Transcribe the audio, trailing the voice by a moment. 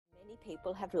many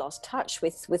people have lost touch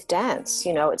with dance.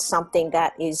 You know, it's something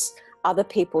that is other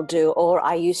people do, or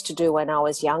I used to do when I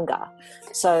was younger.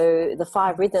 So the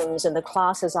 5 rhythms and the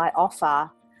classes I offer,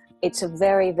 it's a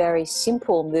very, very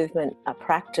simple movement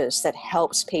practice that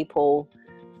helps people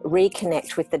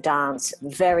reconnect with the dance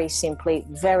very simply,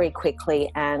 very quickly.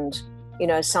 And, you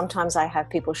know, sometimes I have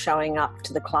people showing up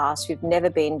to the class who've never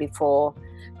been before.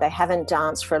 They haven't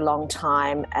danced for a long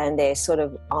time and they're sort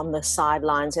of on the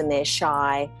sidelines and they're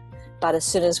shy. But as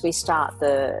soon as we start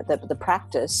the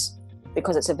practice,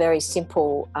 because it's a very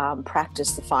simple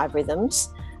practice, the 5 rhythms,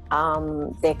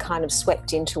 they're kind of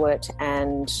swept into it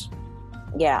and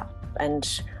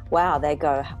wow, they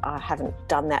go, I haven't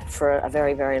done that for a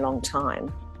very, very long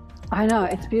time. I know,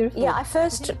 it's beautiful. Yeah, I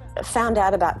first found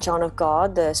out about John of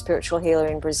God, the spiritual healer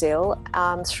in Brazil,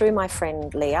 through my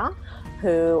friend Leah,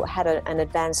 who had an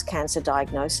advanced cancer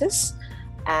diagnosis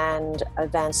and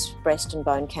advanced breast and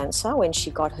bone cancer. When she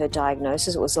got her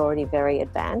diagnosis, it was already very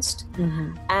advanced.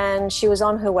 Mm-hmm. And she was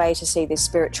on her way to see this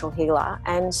spiritual healer.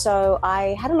 And so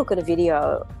I had a look at a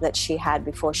video that she had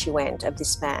before she went of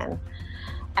this man.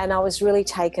 And I was really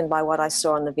taken by what I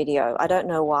saw on the video. I don't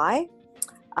know why,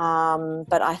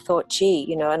 but I thought, gee,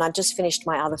 you know, and I just finished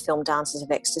my other film, Dances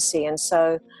of Ecstasy. And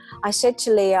so I said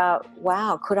to Leah,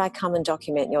 wow, could I come and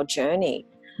document your journey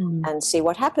and see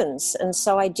what happens? And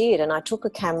so I did. And I took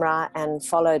a camera and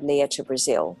followed Leah to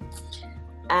Brazil.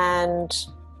 And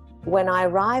when I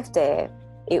arrived there,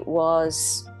 it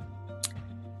was,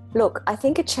 look, I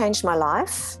think it changed my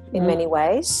life in many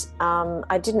ways.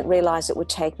 I didn't realize it would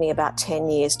take me about 10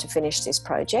 years to finish this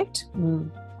project.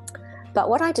 But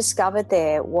what I discovered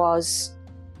there was,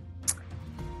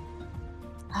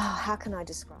 how can I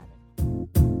describe it?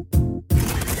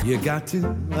 You got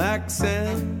to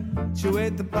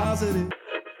accentuate the positive.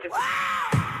 Wow,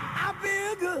 I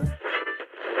feel good.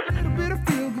 A little bit of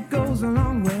feel good goes a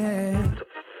long way.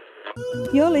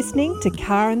 You're listening to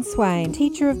Karen Swain,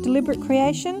 teacher of deliberate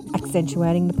creation,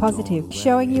 accentuating the positive,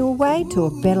 showing you a way to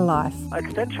a better life.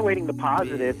 Accentuating the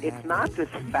positive, it's not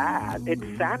just fad, it's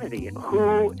sanity.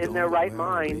 Who in their right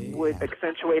mind would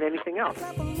accentuate anything else?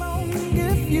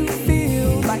 If you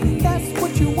feel like that's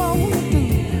what you want to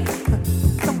do.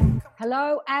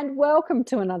 Hello and welcome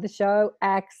to another show,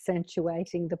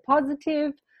 Accentuating the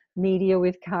Positive, Media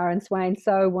with Karen Swain.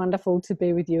 So wonderful to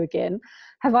be with you again.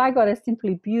 Have I got a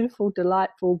simply beautiful,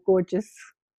 delightful, gorgeous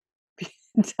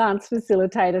dance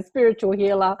facilitator, spiritual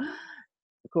healer,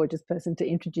 gorgeous person to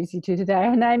introduce you to today.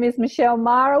 Her name is Michelle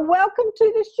Mara. Welcome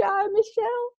to the show,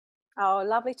 Michelle. Oh,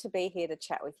 lovely to be here to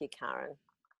chat with you, Karen.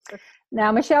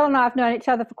 Now, Michelle and I have known each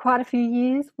other for quite a few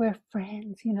years. We're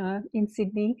friends, you know, in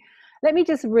Sydney. Let me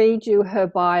just read you her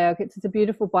bio. It's a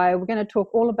beautiful bio. We're going to talk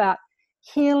all about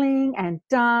healing and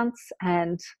dance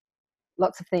and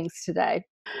lots of things today.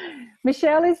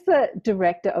 Michelle is the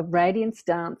director of Radiance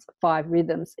Dance 5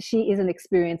 Rhythms. She is an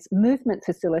experienced movement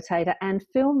facilitator and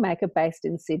filmmaker based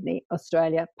in Sydney,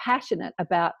 Australia, passionate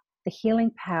about the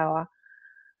healing power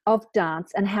of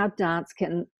dance and how dance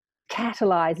can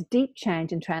catalyse deep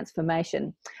change and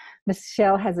transformation.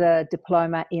 Michelle has a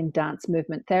diploma in dance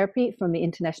movement therapy from the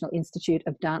International Institute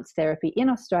of Dance Therapy in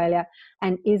Australia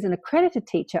and is an accredited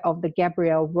teacher of the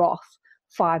Gabrielle Roth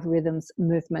 5 Rhythms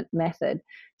movement method.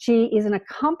 She is an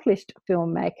accomplished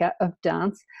filmmaker of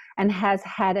dance and has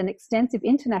had an extensive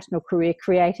international career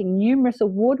creating numerous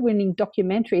award-winning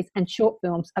documentaries and short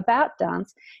films about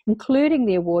dance, including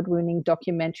the award-winning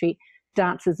documentary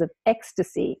Dances of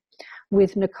Ecstasy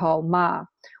with Nicole Marr,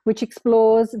 which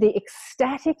explores the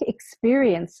ecstatic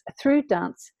experience through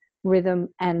dance, rhythm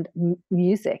and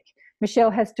music. Michelle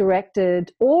has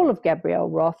directed all of Gabrielle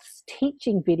Roth's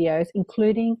teaching videos,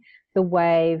 including The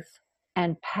Wave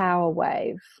and Power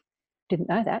Wave. Didn't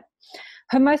know that.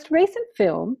 Her most recent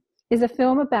film is a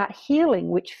film about healing,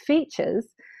 which features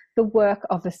the work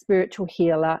of a spiritual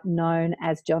healer known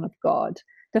as John of God.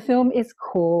 The film is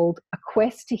called A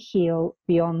Quest to Heal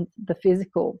Beyond the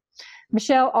Physical.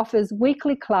 Michelle offers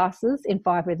weekly classes in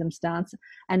 5 Rhythms Dance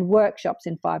and workshops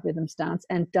in 5 Rhythms Dance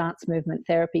and dance movement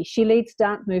therapy. She leads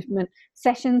dance movement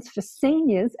sessions for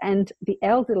seniors and the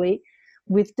elderly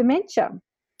with dementia,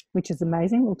 which is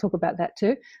amazing. We'll talk about that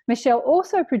too. Michelle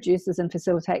also produces and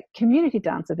facilitates community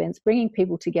dance events, bringing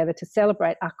people together to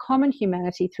celebrate our common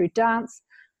humanity through dance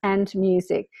and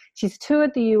music. She's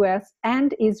toured the US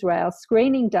and Israel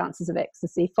screening Dances of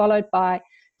Ecstasy, followed by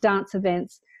dance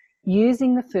events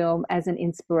using the film as an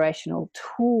inspirational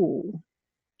tool.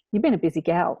 You've been a busy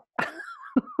gal. I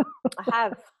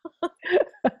have.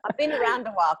 I've been around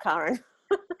a while, Karen.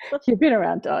 You've been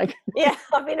around, darling. Yeah,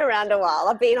 I've been around a while.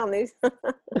 I've been on this.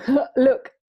 Look,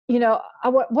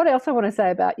 what else I want to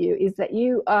say about you is that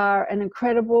you are an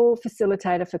incredible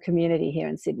facilitator for community here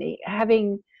in Sydney.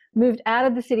 Having moved out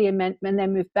of the city and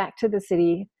then moved back to the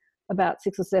city about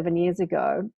 6 or 7 years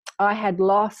ago, I had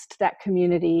lost that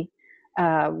community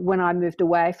when I moved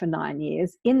away for 9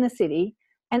 years in the city.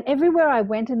 And everywhere I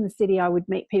went in the city, I would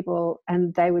meet people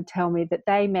and they would tell me that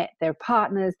they met their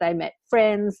partners, they met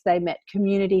friends, they met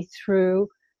community through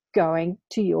going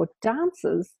to your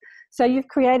dances. So you've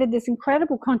created this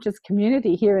incredible conscious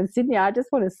community here in Sydney. I just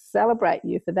want to celebrate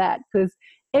you for that, because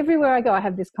everywhere I go, I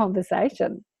have this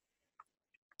conversation.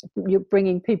 You're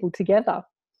bringing people together.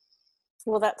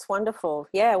 Well, that's wonderful.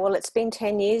 Yeah, well, it's been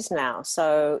 10 years now,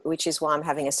 so which is why I'm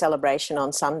having a celebration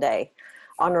on Sunday,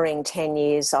 honouring 10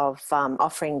 years of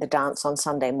offering the dance on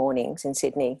Sunday mornings in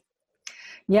Sydney.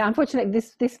 Yeah, unfortunately,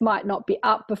 this might not be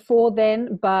up before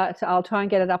then, but I'll try and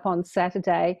get it up on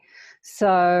Saturday.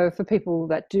 So for people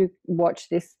that do watch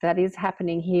this, that is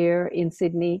happening here in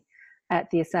Sydney at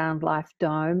the A Sound Life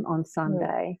Dome on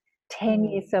Sunday. 10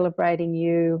 years celebrating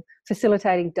you,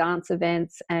 facilitating dance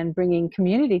events and bringing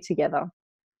community together.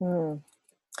 So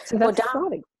that's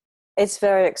exciting. It's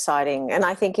very exciting. And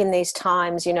I think in these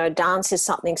times, dance is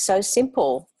something so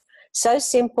simple,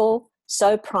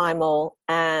 so primal,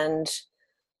 and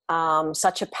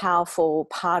such a powerful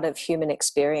part of human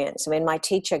experience. I mean, my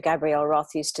teacher, Gabrielle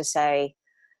Roth, used to say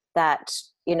that,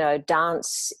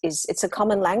 dance it's a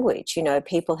common language.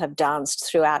 People have danced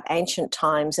throughout ancient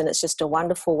times, and it's just a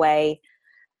wonderful way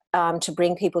to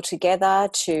bring people together,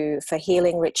 for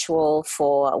healing ritual,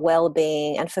 for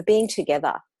well-being, and for being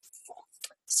together.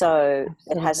 So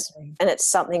Absolutely. It has, and it's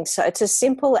something, so it's as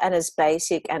simple and as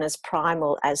basic and as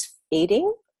primal as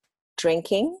eating,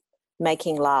 drinking,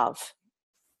 making love.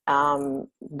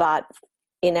 But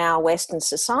in our Western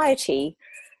society,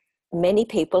 many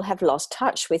people have lost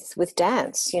touch with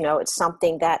dance. It's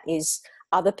something that is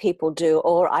other people do,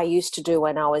 or I used to do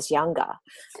when I was younger.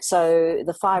 So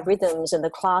the 5 rhythms and the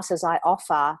classes I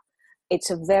offer, it's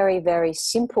a very, very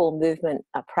simple movement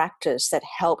practice that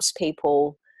helps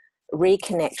people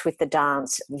reconnect with the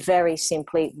dance very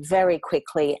simply, very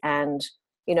quickly. And,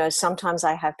 sometimes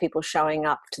I have people showing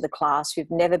up to the class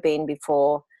who've never been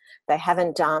before. They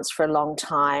haven't danced for a long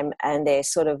time and they're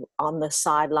sort of on the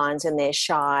sidelines and they're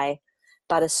shy.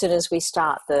 But as soon as we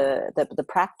start the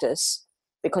practice,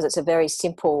 because it's a very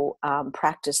simple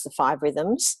practice, the 5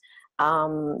 rhythms,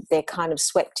 they're kind of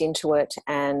swept into it,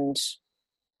 and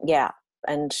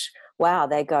wow,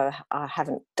 they go, I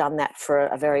haven't done that for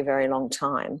a very, very long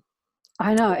time.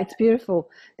 I know, it's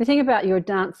beautiful. The thing about your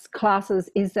dance classes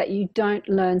is that you don't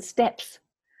learn steps.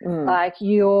 Like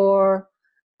you're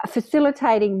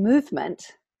facilitating movement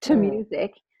to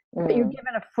music, but you're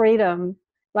given a freedom,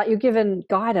 like you're given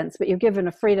guidance, but you're given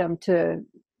a freedom to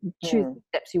choose the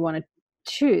steps you want to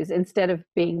choose instead of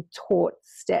being taught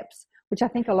steps, which I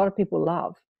think a lot of people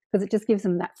love, because it just gives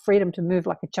them that freedom to move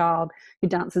like a child who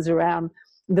dances around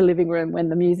the living room when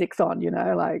the music's on,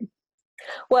 like.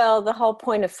 Well, the whole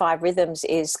point of 5 rhythms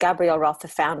is Gabrielle Roth, the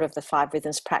founder of the 5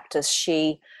 rhythms practice,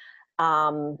 she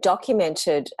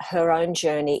documented her own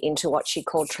journey into what she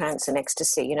called trance and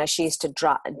ecstasy. She used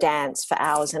to dance for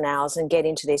hours and hours and get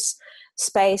into this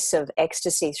space of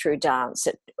ecstasy through dance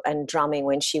and drumming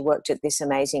when she worked at this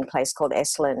amazing place called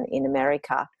Esalen in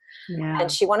America. Yeah.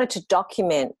 And she wanted to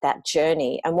document that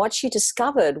journey. And what she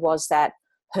discovered was that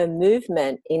her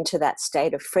movement into that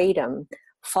state of freedom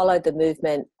followed the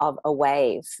movement of a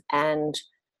wave, and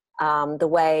the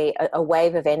way a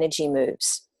wave of energy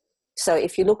moves. So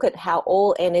if you look at how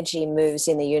all energy moves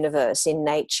in the universe, in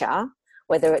nature,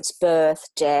 whether it's birth,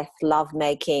 death,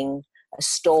 lovemaking, a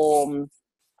storm,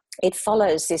 it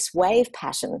follows this wave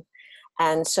pattern.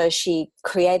 And so she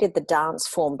created the dance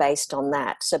form based on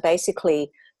that. So basically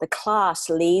the class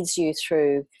leads you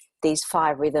through these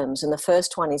 5 rhythms, and the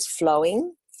first one is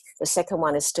flowing, the second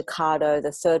one is staccato,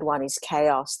 the third one is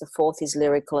chaos, the fourth is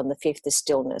lyrical, and the fifth is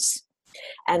stillness.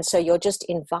 And so you're just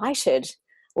invited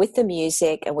with the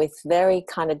music and with very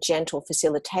kind of gentle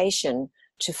facilitation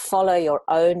to follow your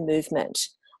own movement,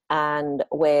 and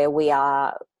where we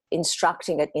are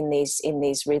instructing it in these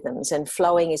rhythms. And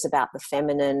flowing is about the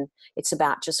feminine. It's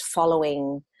about just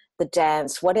following the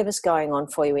dance, whatever's going on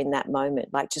for you in that moment,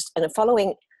 and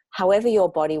following however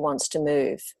your body wants to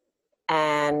move.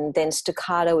 And then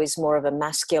staccato is more of a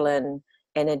masculine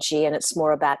energy, and it's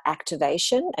more about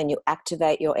activation, and you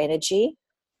activate your energy.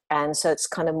 And so it's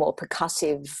kind of more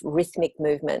percussive, rhythmic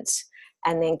movements.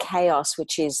 And then chaos,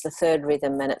 which is the third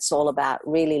rhythm, and it's all about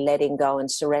really letting go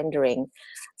and surrendering,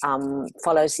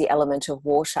 follows the element of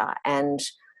water. And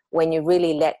when you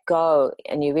really let go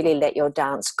and you really let your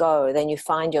dance go, then you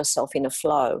find yourself in a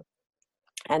flow.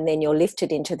 And then you're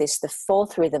lifted into this, the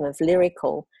fourth rhythm of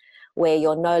lyrical, where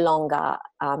you're no longer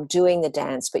doing the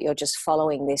dance, but you're just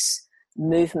following this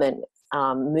movement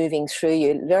moving through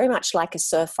you, very much like a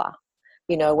surfer.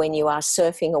 You know, when you are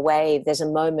surfing a wave, there's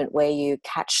a moment where you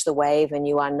catch the wave and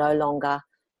you are no longer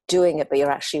doing it, but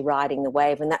you're actually riding the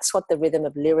wave. And that's what the rhythm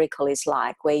of lyrical is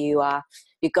like, where you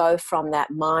go from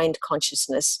that mind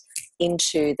consciousness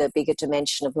into the bigger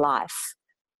dimension of life.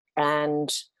 And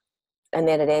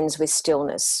then it ends with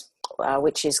stillness,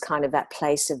 which is kind of that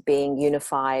place of being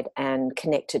unified and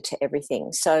connected to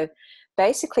everything. So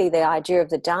basically the idea of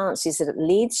the dance is that it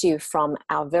leads you from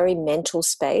our very mental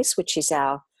space, which is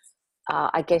our,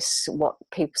 I guess what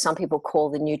some people call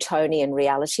the Newtonian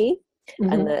reality,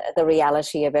 and the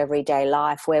reality of everyday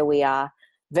life, where we are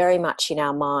very much in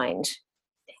our mind.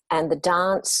 And the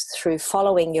dance, through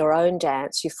following your own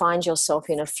dance, you find yourself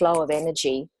in a flow of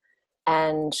energy,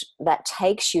 and that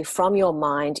takes you from your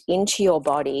mind into your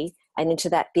body and into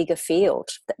that bigger field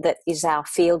that is our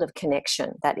field of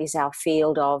connection. That is our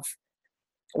field of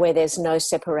where there's no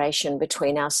separation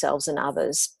between ourselves and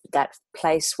others, that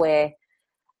place where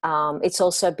it's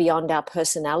also beyond our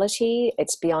personality,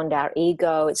 it's beyond our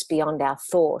ego, it's beyond our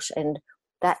thought. And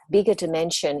that bigger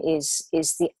dimension is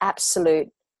the absolute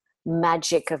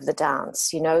magic of the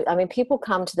dance. You know, I mean, people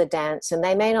come to the dance and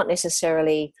they may not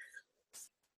necessarily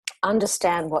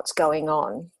understand what's going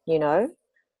on, you know,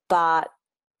 but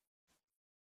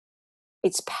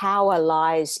its power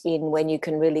lies in when you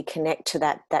can really connect to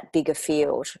that bigger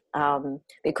field,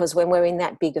 because when we're in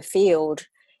that bigger field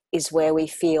is where we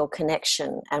feel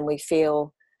connection, and we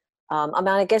feel I mean,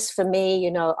 I guess for me, you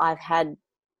know, I've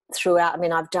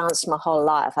danced my whole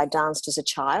life. I danced as a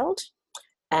child,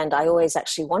 and I always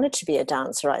actually wanted to be a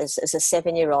dancer. As a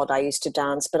 7-year-old, I used to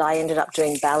dance, but I ended up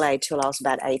doing ballet till I was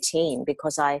about 18,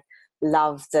 because I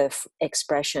love the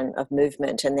expression of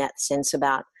movement and that sense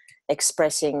about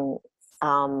expressing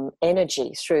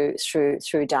energy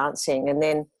through dancing. And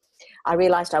then I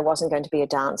realized I wasn't going to be a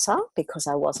dancer because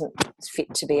I wasn't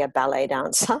fit to be a ballet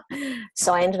dancer.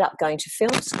 So I ended up going to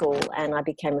film school and I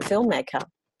became a filmmaker.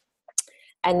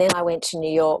 And then I went to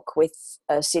New York with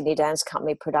a Sydney Dance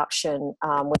Company production.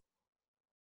 Hang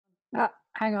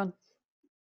on.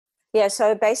 Yeah,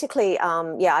 so basically,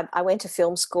 I went to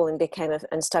film school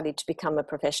and studied to become a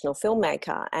professional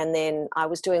filmmaker. And then I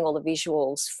was doing all the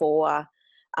visuals for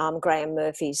Graham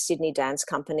Murphy's Sydney Dance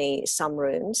Company, Some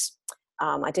Rooms.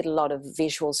 I did a lot of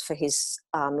visuals for his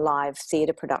live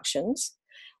theatre productions.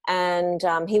 And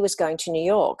he was going to New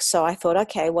York. So I thought,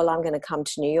 okay, well, I'm going to come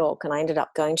to New York. And I ended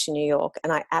up going to New York,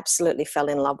 and I absolutely fell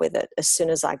in love with it as soon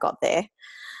as I got there.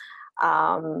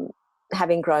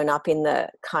 Having grown up in the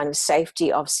kind of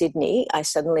safety of Sydney, I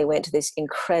suddenly went to this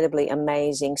incredibly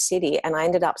amazing city, and I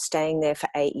ended up staying there for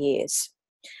 8 years.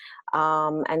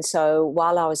 And so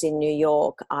while I was in New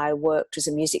York, I worked as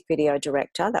a music video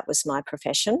director. That was my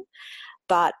profession.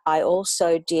 But I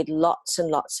also did lots and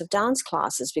lots of dance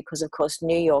classes because, of course,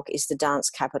 New York is the dance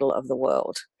capital of the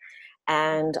world.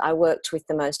 And I worked with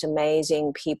the most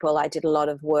amazing people. I did a lot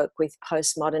of work with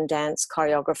postmodern dance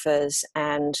choreographers,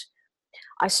 and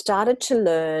I started to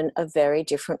learn a very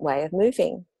different way of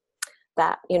moving.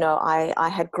 That, you know, I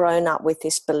had grown up with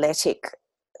this balletic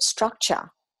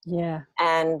structure. Yeah.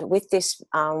 And with this,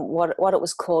 what it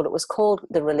was called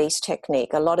the release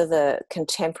technique. A lot of the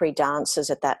contemporary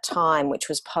dancers at that time, which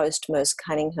was post Merce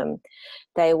Cunningham,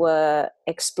 they were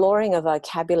exploring a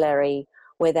vocabulary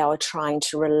where they were trying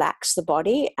to relax the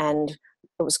body, and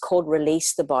it was called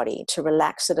release the body, to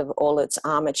relax it of all its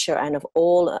armature and of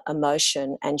all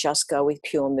emotion and just go with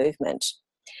pure movement.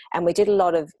 And we did a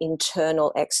lot of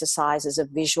internal exercises of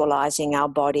visualizing our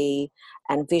body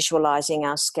and visualizing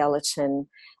our skeleton.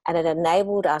 And it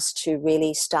enabled us to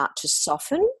really start to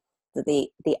soften the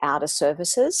outer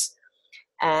surfaces.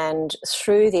 And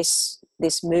through this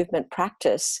movement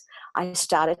practice, I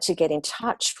started to get in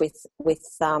touch with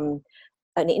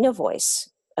an inner voice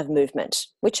of movement,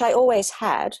 which I always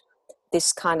had,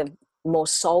 this kind of more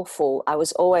soulful. I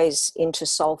was always into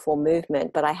soulful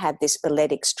movement, but I had this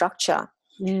balletic structure.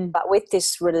 But with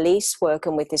this release work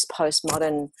and with this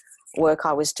postmodern work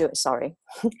I was doing,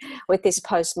 with this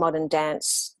postmodern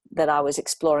dance that I was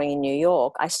exploring in New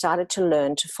York, I started to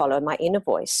learn to follow my inner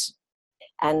voice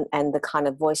and the kind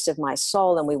of voice of my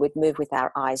soul, and we would move with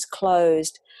our eyes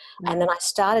closed. And then I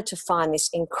started to find this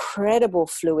incredible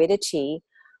fluidity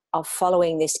of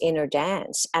following this inner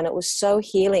dance, and it was so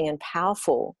healing and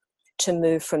powerful to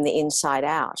move from the inside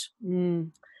out.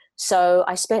 So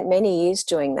I spent many years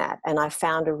doing that, and I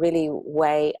found a really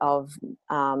way of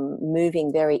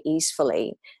moving very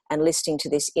easily and listening to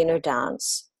this inner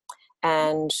dance.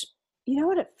 And you know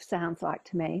what it sounds like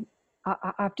to me?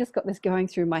 I've just got this going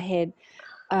through my head.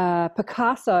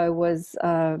 Picasso was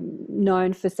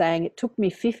known for saying, it took me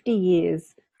 50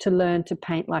 years to learn to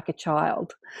paint like a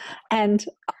child. And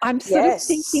I'm sort of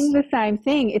thinking the same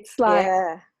thing. It's like,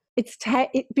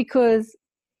 because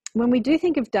when we do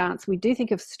think of dance, we do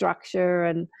think of structure,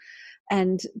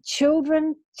 and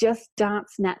children just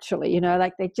dance naturally,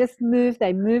 like they just move,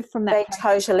 they move from that. They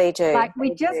totally do. Like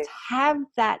we just have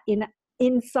that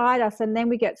inside us, and then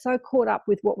we get so caught up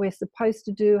with what we're supposed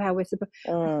to do, how we're supposed.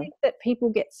 I think that people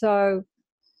get so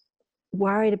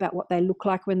worried about what they look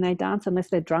like when they dance, unless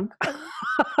they're drunk.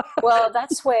 Well,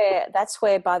 that's where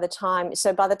by the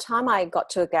time I got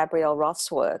to Gabrielle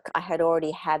Roth's work, I had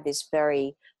already had this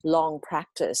very long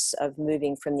practice of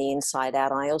moving from the inside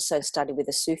out. I also studied with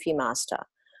a Sufi master,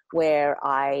 where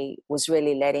I was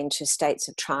really led into states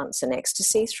of trance and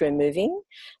ecstasy through moving.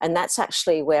 And that's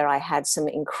actually where I had some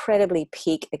incredibly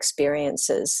peak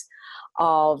experiences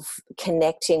of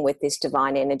connecting with this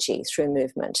divine energy through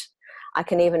movement. I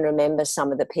can even remember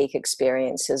some of the peak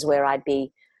experiences where I'd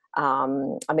be,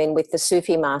 with the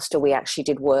Sufi master, we actually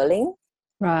did whirling.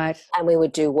 Right. And we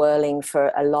would do whirling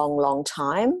for a long, long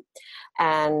time.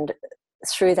 And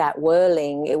through that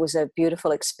whirling, it was a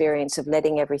beautiful experience of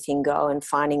letting everything go and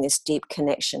finding this deep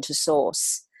connection to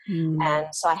source. And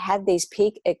so I had these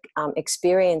peak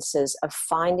experiences of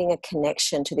finding a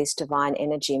connection to this divine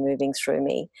energy moving through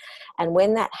me. And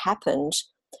when that happened,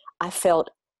 I felt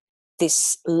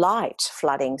this light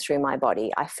flooding through my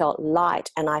body. I felt light,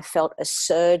 and I felt a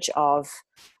surge of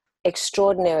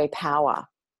extraordinary power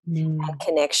and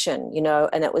connection,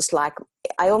 and it was like,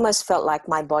 I almost felt like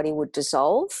my body would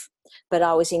dissolve, but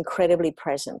I was incredibly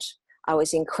present. I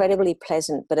was incredibly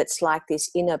pleasant, but it's like this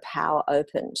inner power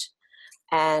opened.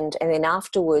 And then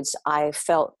afterwards, I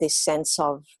felt this sense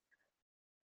of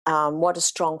what a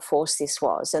strong force this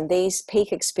was. And these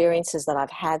peak experiences that I've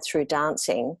had through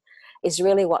dancing is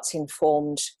really what's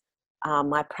informed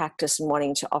my practice and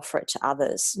wanting to offer it to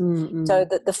others. So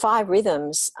the 5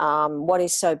 rhythms, what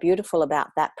is so beautiful about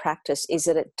that practice is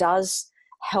that it does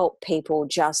help people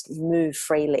just move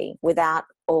freely without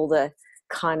all the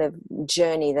kind of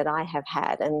journey that I have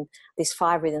had. And this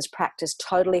 5 rhythms practice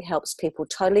totally helps people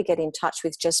totally get in touch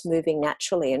with just moving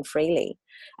naturally and freely.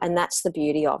 And that's the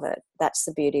beauty of it. That's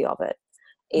the beauty of it,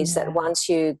 is that once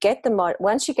you get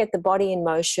the body in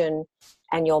motion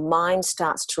and your mind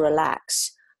starts to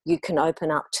relax, you can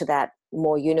open up to that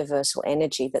more universal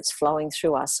energy that's flowing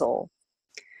through us all.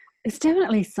 It's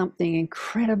definitely something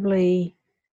incredibly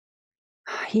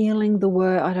healing, the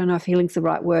word, I don't know if healing's the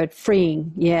right word,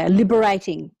 freeing,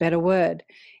 liberating, better word,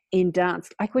 in dance.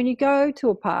 Like when you go to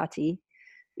a party,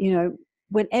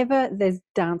 whenever there's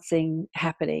dancing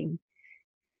happening,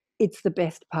 it's the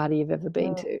best party you've ever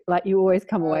been to. Like you always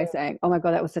come away saying, oh my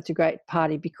God, that was such a great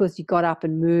party, because you got up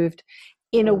and moved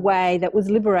in a way that was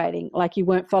liberating. Like you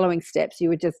weren't following steps, you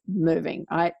were just moving,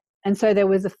 right? And so there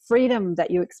was a freedom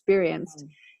that you experienced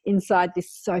inside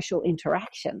this social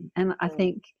interaction. And I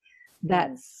think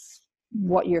that's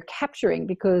what you're capturing,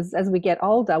 because as we get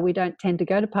older, we don't tend to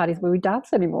go to parties where we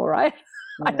dance anymore, right?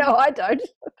 I know I don't.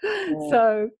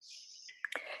 So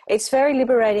it's very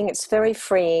liberating, it's very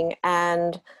freeing.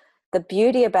 And the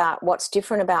beauty about what's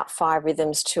different about 5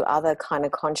 rhythms to other kind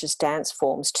of conscious dance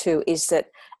forms too is that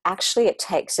actually it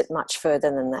takes it much further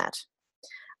than that,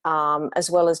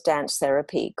 as well as dance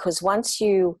therapy. Because once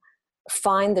you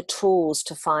find the tools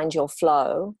to find your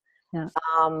flow,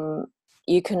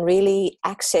 you can really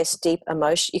access deep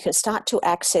emotion. You can start to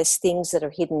access things that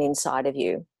are hidden inside of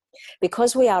you,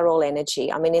 because we are all energy.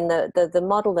 I mean, in the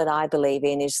model that I believe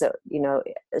in is that,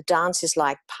 dance is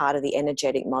like part of the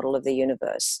energetic model of the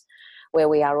universe, where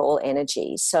we are all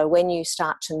energy. So when you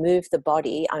start to move the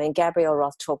body, I mean, Gabrielle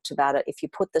Roth talked about it, if you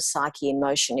put the psyche in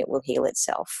motion, it will heal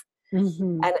itself.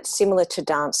 And it's similar to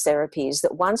dance therapy, is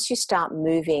that once you start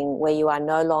moving where you are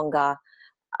no longer,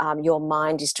 your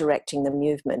mind is directing the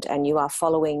movement and you are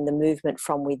following the movement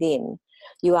from within,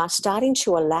 you are starting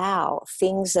to allow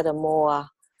things that are more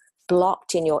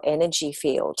blocked in your energy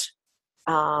field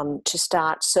to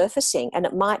start surfacing. And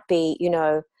it might be,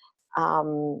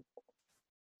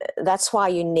 that's why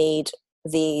you need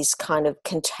these kind of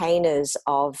containers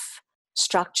of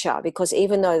structure, because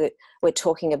even though that we're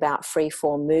talking about free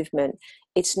form movement,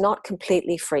 it's not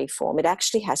completely free form. It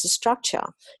actually has a structure.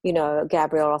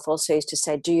 Gabrielle Roth also used to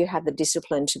say, do you have the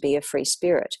discipline to be a free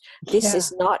spirit? This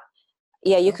is not,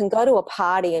 you can go to a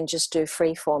party and just do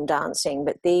free form dancing,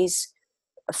 but these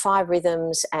 5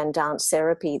 rhythms and dance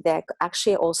therapy, they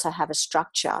actually also have a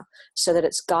structure so that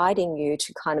it's guiding you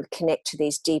to kind of connect to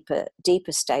these deeper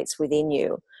states within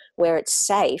you, where it's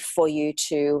safe for you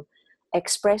to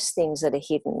express things that are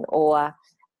hidden, or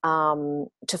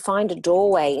to find a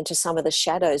doorway into some of the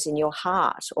shadows in your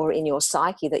heart or in your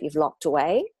psyche that you've locked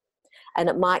away. And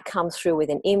it might come through with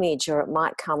an image, or it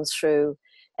might come through,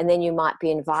 and then you might be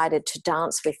invited to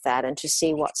dance with that and to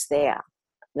see what's there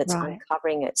that's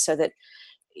uncovering it, so that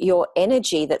your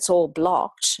energy that's all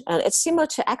blocked, and it's similar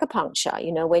to acupuncture,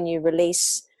 you know, when you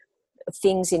release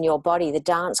things in your body, the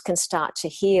dance can start to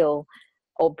heal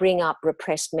or bring up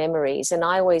repressed memories. And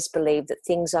I always believe that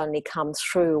things only come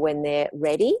through when they're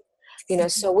ready, you know.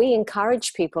 So we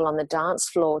encourage people on the dance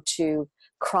floor to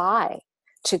cry,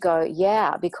 to go,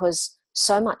 yeah, because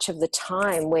so much of the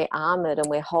time we're armored and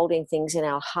we're holding things in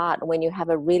our heart. And when you have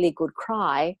a really good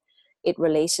cry, it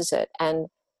releases it. And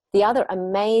the other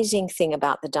amazing thing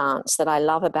about the dance that I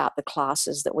love about the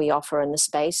classes that we offer in the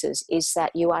spaces is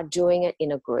that you are doing it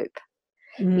in a group.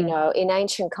 You know, in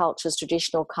ancient cultures,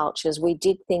 traditional cultures, we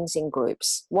did things in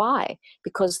groups. Why?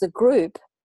 Because the group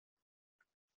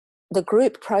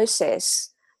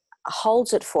process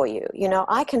holds it for you. You know,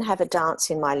 I can have a dance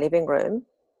in my living room,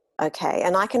 okay,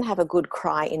 and I can have a good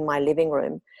cry in my living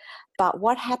room. But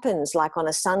what happens, like on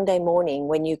a Sunday morning,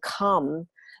 when you come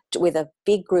with a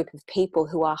big group of people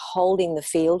who are holding the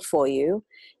field for you,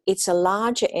 it's a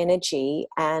larger energy,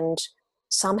 and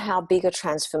somehow bigger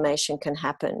transformation can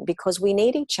happen because we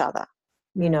need each other.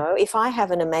 You know, if I have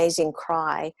an amazing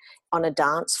cry on a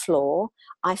dance floor,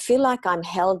 I feel like I'm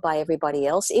held by everybody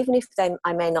else, even if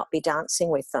I may not be dancing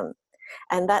with them.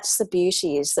 And that's the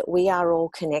beauty, is that we are all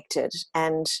connected.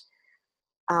 And,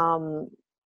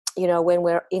 you know, when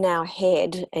we're in our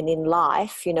head and in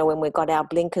life, you know, when we've got our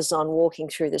blinkers on walking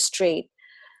through the street,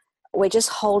 we're just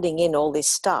holding in all this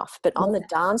stuff. But on the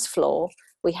dance floor,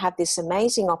 we have this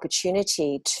amazing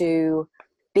opportunity to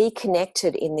be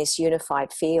connected in this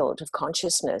unified field of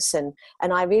consciousness. And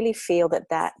I really feel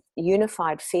that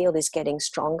unified field is getting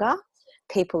stronger.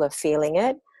 People are feeling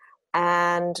it.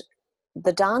 And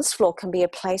the dance floor can be a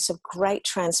place of great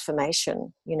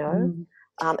transformation, you know,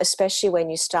 especially when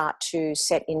you start to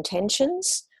set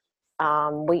intentions.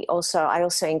 I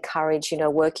also encourage, you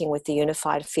know, working with the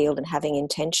unified field and having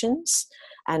intentions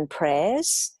and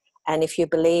prayers. And if you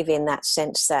believe in that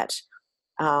sense that,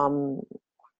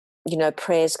 you know,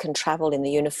 prayers can travel in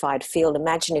the unified field,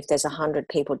 imagine if there's 100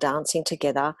 people dancing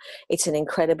together. It's an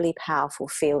incredibly powerful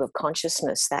field of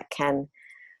consciousness that can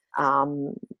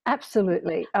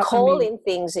absolutely call in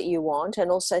things that you want, and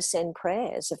also send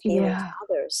prayers of healing to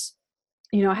others.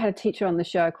 You know, I had a teacher on the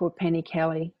show called Penny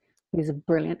Kelly, who's a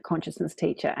brilliant consciousness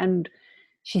teacher, and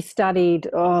she studied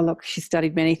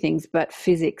many things, but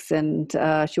physics, and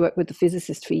she worked with the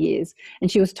physicist for years.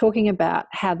 And she was talking about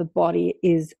how the body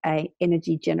is an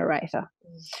energy generator.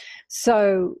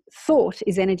 So thought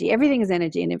is energy. Everything is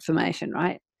energy and information,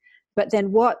 right? But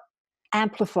then what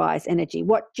amplifies energy?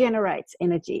 What generates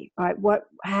energy, right?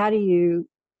 How do you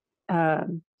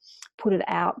put it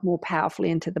out more powerfully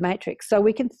into the matrix? So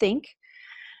we can think,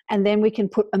 and then we can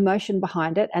put emotion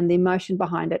behind it, and the emotion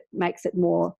behind it makes it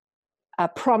more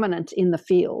prominent in the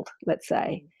field, let's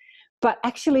say. But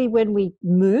actually, when we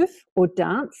move or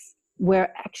dance,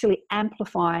 we're actually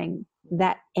amplifying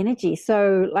that energy.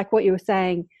 So like what you were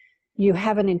saying, you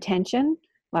have an intention,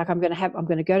 like I'm going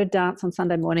to go to dance on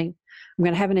Sunday morning. I'm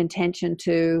going to have an intention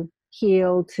to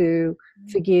heal, to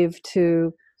forgive,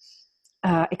 to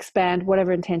expand,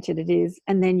 whatever intention it is.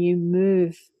 And then you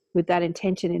move with that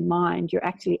intention in mind. You're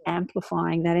actually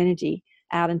amplifying that energy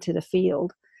out into the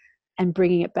field and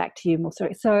bringing it back to you more.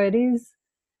 So it is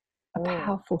a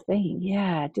powerful thing.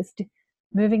 Yeah, just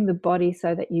moving the body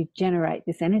so that you generate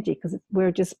this energy, because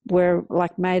we're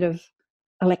like made of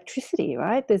electricity,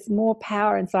 right? There's more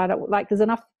power inside it. Like there's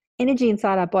enough energy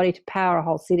inside our body to power a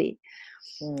whole city.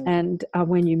 And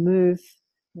when you move,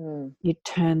 you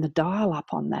turn the dial up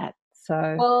on that.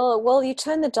 So well, you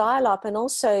turn the dial up, and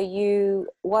also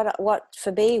what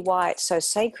for me, why it's so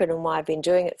sacred and why I've been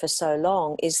doing it for so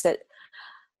long is that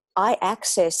I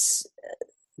access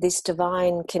this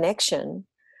divine connection,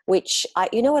 which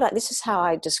this is how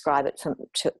I describe it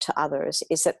to others,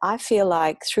 is that I feel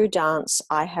like through dance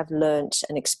I have learnt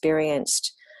and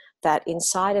experienced that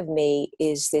inside of me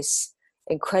is this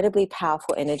incredibly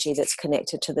powerful energy that's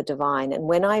connected to the divine. And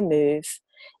when I move,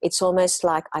 it's almost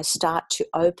like I start to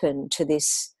open to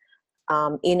this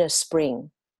inner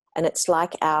spring. And it's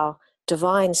like our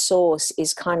divine source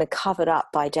is kind of covered up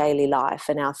by daily life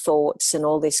and our thoughts and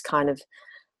all this kind of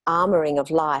armoring of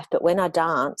life. But when I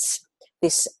dance,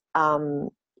 this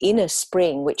inner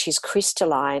spring, which is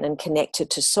crystalline and connected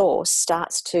to source,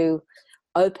 starts to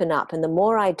open up. And the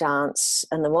more I dance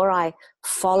and the more I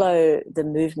follow the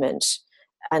movement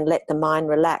and let the mind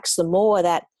relax, the more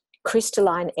that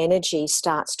crystalline energy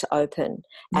starts to open,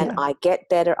 and Yeah. I get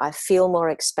better, I feel more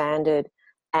expanded.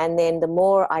 And then the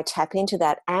more I tap into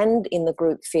that, and in the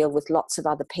group field with lots of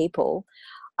other people,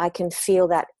 I can feel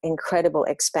that incredible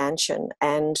expansion.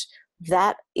 And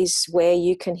that is where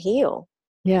you can heal.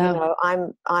 Yeah.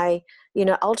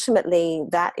 Ultimately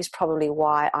that is probably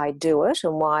why I do it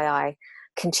and why I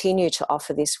continue to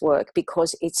offer this work,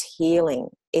 because it's healing.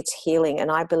 It's healing.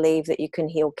 And I believe that you can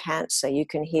heal cancer, you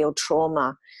can heal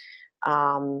trauma,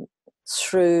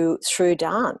 through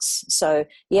dance. So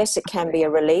yes, it can be a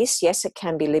release, yes, it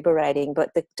can be liberating, but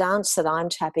the dance that I'm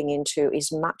tapping into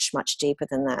is much, much deeper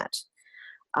than that.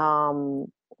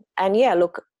 And yeah,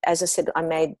 look, as I said, I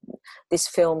made this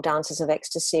film Dances of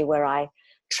Ecstasy, where I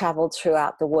traveled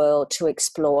throughout the world to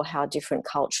explore how different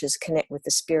cultures connect with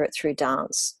the spirit through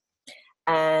dance.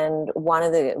 And one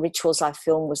of the rituals I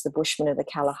filmed was the Bushmen of the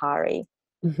Kalahari.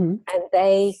 Mm-hmm. And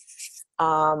they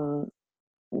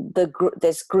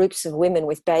there's groups of women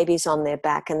with babies on their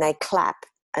back, and they clap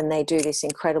and they do this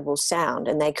incredible sound,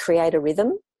 and they create a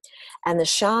rhythm, and the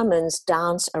shamans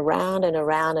dance around and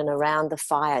around and around the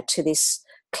fire to this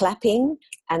clapping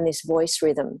and this voice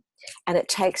rhythm, and it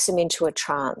takes them into a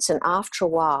trance. And after a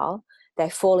while they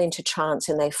fall into trance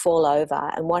and they fall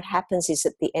over, and what happens is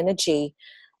that the energy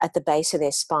at the base of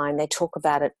their spine, they talk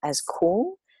about it as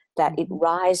kung, that it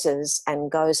rises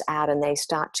and goes out, and they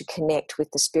start to connect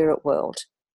with the spirit world.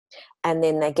 And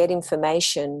then they get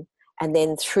information, and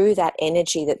then through that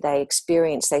energy that they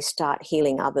experience, they start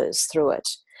healing others through it.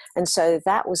 And so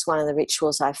that was one of the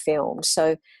rituals I filmed.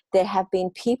 So there have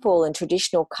been people in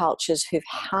traditional cultures who've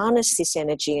harnessed this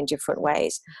energy in different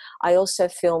ways. I also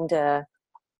filmed an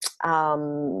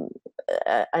Orisha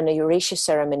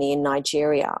ceremony in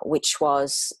Nigeria, which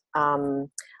was,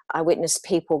 I witnessed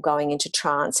people going into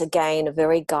trance. Again, a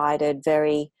very guided,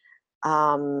 very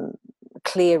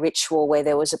clear ritual where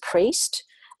there was a priest,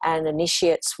 and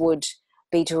initiates would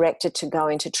be directed to go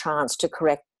into trance to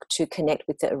connect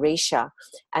with the Orisha.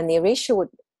 And the Orisha would,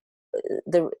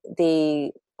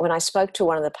 when I spoke to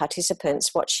one of the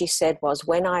participants, what she said was,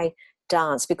 when I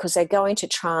dance, because they go into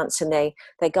trance and they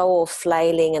go all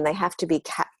flailing, and they have to be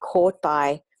caught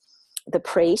by the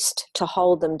priest to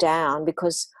hold them down,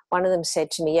 because one of them said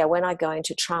to me, yeah, when I go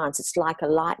into trance, it's like a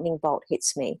lightning bolt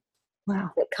hits me. Wow.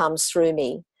 That comes through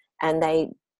me, and they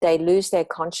lose their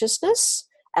consciousness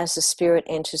as the spirit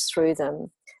enters through them.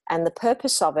 And the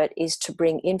purpose of it is to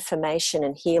bring information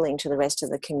and healing to the rest of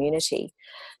the community.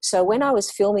 So when I was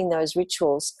filming those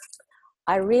rituals,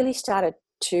 I really started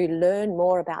to learn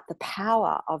more about the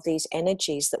power of these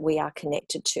energies that we are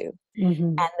connected to,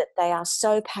 and that they are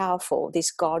so powerful,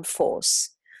 this God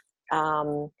force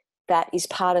that is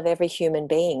part of every human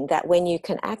being, that when you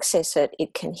can access it,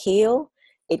 it can heal,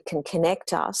 it can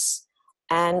connect us,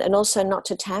 and also not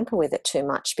to tamper with it too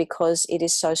much, because it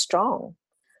is so strong.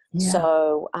 Yeah.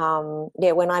 So,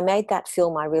 when I made that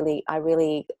film, I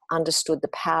really understood the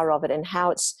power of it, and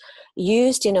how it's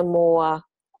used in a more,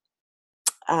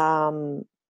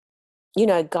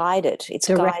 guided. It's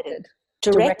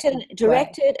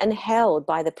directed and held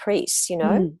by the priests,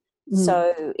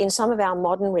 So in some of our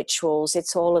modern rituals,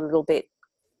 it's all a little bit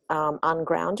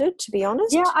ungrounded, to be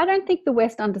honest. Yeah, I don't think the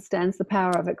West understands the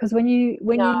power of it, because when you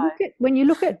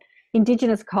look at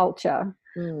Indigenous culture,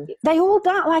 they all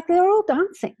dance, like they're all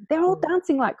dancing. They're all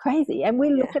dancing like crazy, and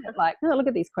we look at it like, oh, look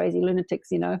at these crazy lunatics,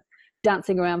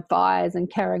 dancing around fires and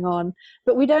carrying on.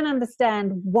 But we don't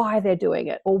understand why they're doing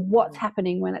it, or what's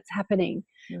happening when it's happening.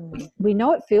 We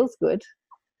know it feels good,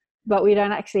 but we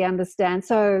don't actually understand.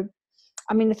 So,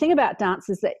 I mean, the thing about dance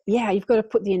is that, you've got to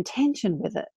put the intention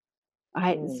with it.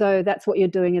 Right. So that's what you're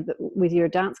doing with your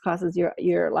dance classes.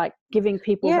 You're like giving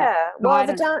people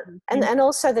and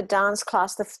also the dance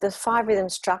class, the 5 rhythm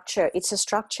structure, it's a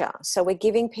structure. So we're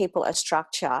giving people a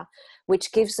structure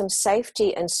which gives them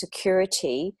safety and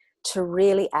security to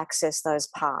really access those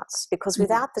parts, because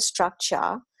without the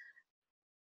structure,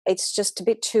 it's just a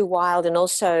bit too wild, and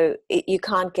also you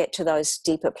can't get to those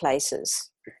deeper places.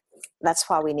 That's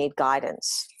why we need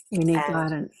guidance. We need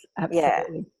guidance, absolutely. Yeah.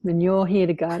 And you're here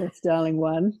to guide us, darling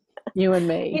one, you and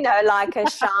me. Like a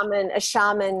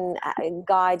shaman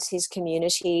guides his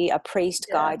community, a priest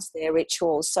guides their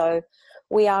rituals. So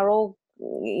we are all,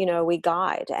 we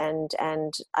guide. And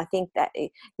I think that,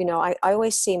 I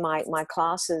always see my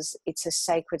classes, it's a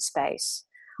sacred space.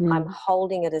 I'm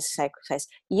holding it as a sacred place.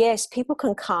 Yes, people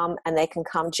can come, and they can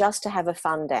come just to have a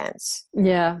fun dance.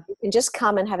 Yeah. You can just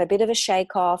come and have a bit of a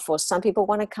shake off, or some people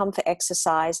want to come for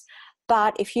exercise.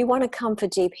 But if you want to come for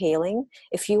deep healing,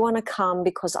 if you want to come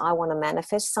because I want to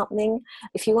manifest something,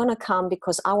 if you want to come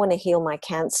because I want to heal my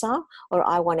cancer, or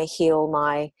I want to heal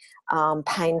my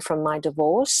pain from my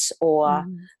divorce, or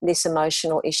this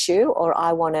emotional issue, or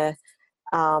I want to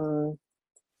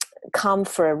come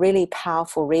for a really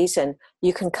powerful reason,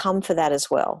 you can come for that as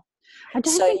well. I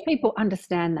don't think people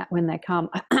understand that when they come.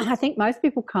 I think most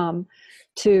people come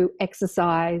to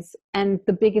exercise, and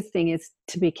the biggest thing is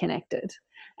to be connected.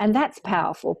 And that's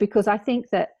powerful, because I think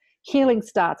that healing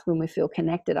starts when we feel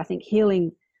connected. I think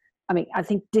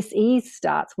dis-ease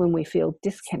starts when we feel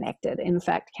disconnected. In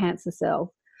fact, cancer cells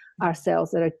are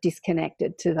cells that are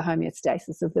disconnected to the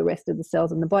homeostasis of the rest of the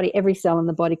cells in the body. Every cell in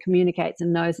the body communicates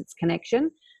and knows its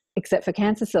connection, except for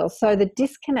cancer cells. So the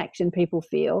disconnection people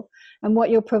feel, and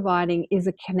what you're providing is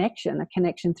a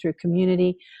connection through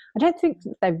community. I don't think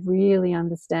they really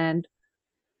understand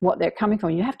what they're coming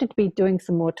from. You have to be doing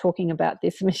some more talking about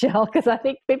this, Michelle, because I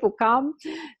think people come,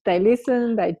 they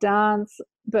listen, they dance,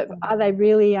 but are they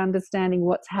really understanding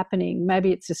what's happening?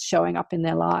 Maybe it's just showing up in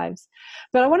their lives.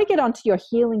 But I want to get onto your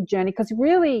healing journey, because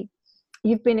really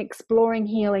you've been exploring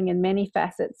healing in many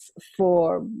facets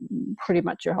for pretty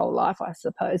much your whole life, I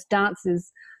suppose. Dance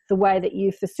is the way that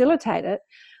you facilitate it.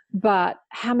 But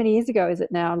how many years ago is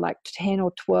it now? Like 10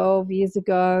 or 12 years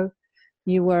ago,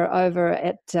 you were over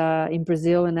in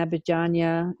Brazil, in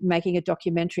Abidjan, making a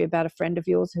documentary about a friend of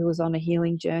yours who was on a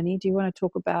healing journey. Do you want to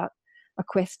talk about a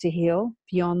quest to heal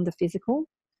beyond the physical?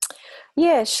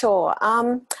 Yeah, sure.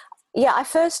 I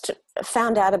first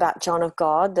found out about John of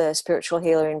God, the spiritual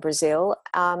healer in Brazil,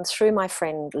 through my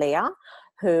friend Leah,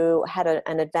 who had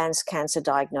an advanced cancer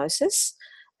diagnosis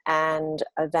and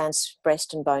advanced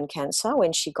breast and bone cancer.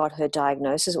 When she got her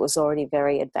diagnosis, it was already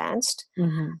very advanced.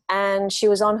 Mm-hmm. And she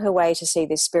was on her way to see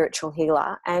this spiritual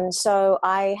healer. And so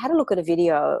I had a look at a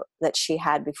video that she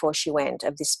had before she went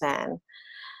of this man.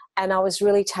 And I was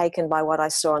really taken by what I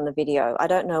saw on the video. I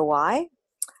don't know why,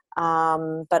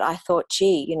 but I thought,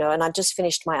 gee, and I just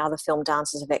finished my other film,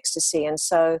 Dances of Ecstasy. And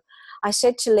so I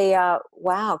said to Leah,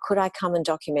 wow, could I come and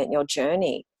document your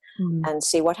journey and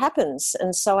see what happens?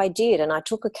 And so I did. And I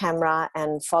took a camera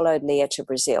and followed Leah to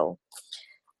Brazil.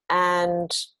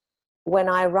 And when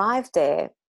I arrived there,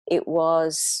 it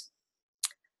was,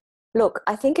 look,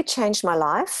 I think it changed my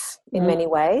life in many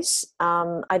ways.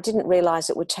 I didn't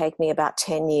realize it would take me about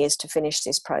 10 years to finish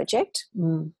this project.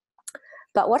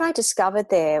 But what I discovered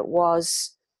there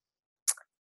was,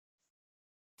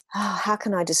 how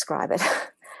can I describe it?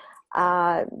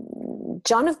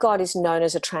 John of God is known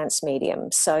as a trance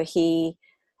medium. So he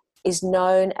is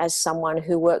known as someone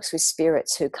who works with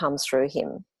spirits who come through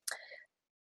him.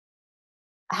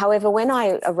 However, when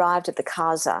I arrived at the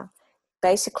casa,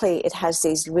 basically it has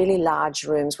these really large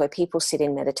rooms where people sit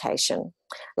in meditation.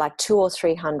 Like 200 or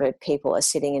 300 people are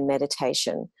sitting in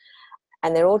meditation,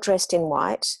 and they're all dressed in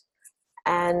white.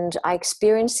 And I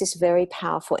experienced this very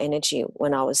powerful energy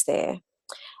when I was there.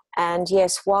 And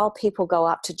yes, while people go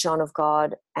up to John of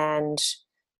God and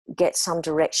get some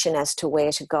direction as to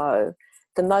where to go,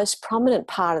 the most prominent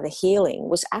part of the healing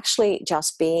was actually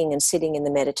just being and sitting in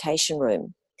the meditation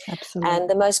room. Absolutely. And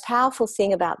the most powerful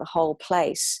thing about the whole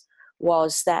place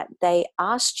was that they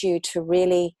asked you to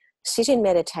really sit in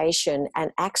meditation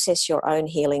and access your own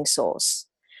healing source.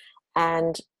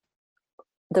 And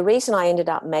the reason I ended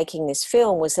up making this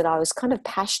film was that I was kind of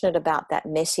passionate about that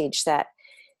message that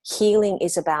healing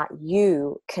is about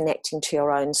you connecting to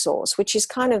your own source, which is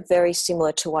kind of very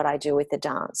similar to what I do with the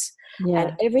dance. Yeah.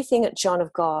 And everything at John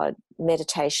of God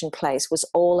meditation place was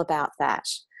all about that.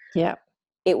 Yeah.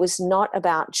 It was not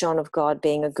about John of God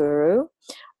being a guru.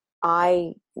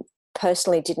 I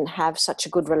personally didn't have such a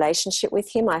good relationship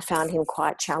with him. I found him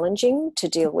quite challenging to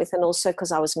deal with, and also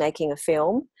because I was making a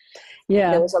film. Yeah.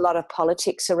 There was a lot of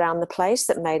politics around the place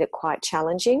that made it quite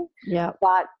challenging. Yeah.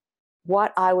 But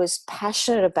what I was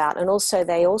passionate about, and also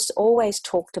they also always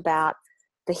talked about,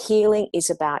 the healing is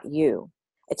about you.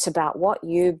 It's about what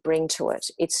you bring to it.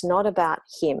 It's not about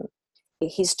him.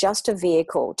 He's just a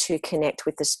vehicle to connect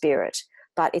with the spirit,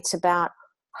 but it's about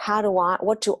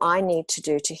what do I need to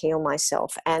do to heal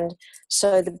myself? And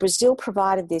so the Brazil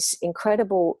provided this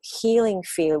incredible healing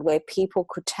field where people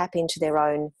could tap into their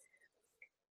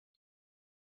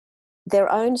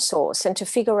own source and to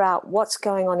figure out what's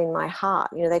going on in my heart.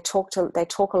 They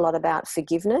talk a lot about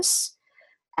forgiveness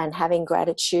and having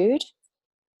gratitude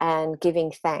and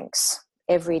giving thanks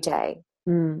every day.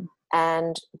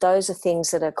 And those are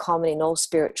things that are common in all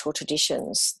spiritual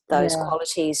traditions, those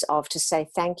qualities of to say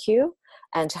thank you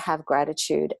and to have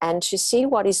gratitude and to see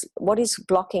what is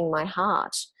blocking my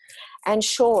heart. And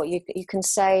sure, you can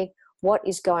say, what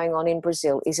is going on in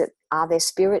Brazil? Are there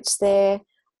spirits there?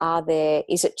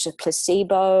 Is it just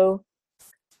placebo?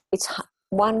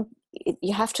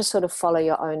 You have to sort of follow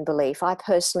your own belief. I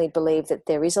personally believe that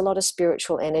there is a lot of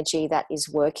spiritual energy that is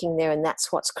working there, and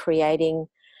that's what's creating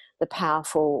the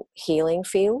powerful healing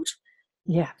field.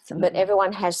 Yeah, absolutely. But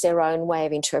everyone has their own way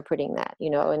of interpreting that,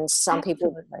 and some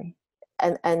absolutely.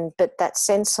 people, but that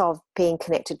sense of being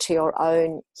connected to your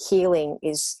own healing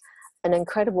is an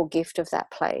incredible gift of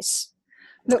that place.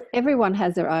 Look, everyone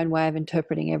has their own way of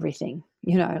interpreting everything,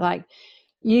 like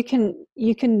you can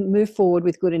move forward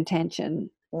with good intention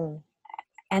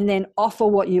and then offer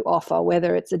what you offer,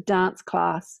 whether it's a dance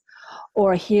class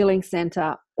or a healing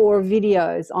center or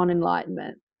videos on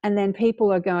enlightenment. And then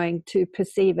people are going to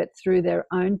perceive it through their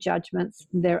own judgments,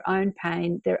 their own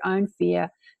pain, their own fear,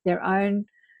 their own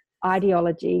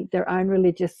ideology, their own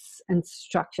religious and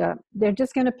structure. They're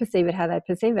just going to perceive it how they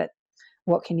perceive it.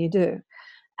 What can you do?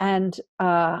 And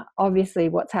obviously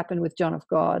what's happened with John of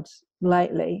God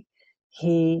lately,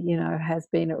 he, has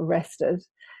been arrested,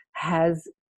 has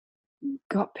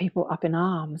got people up in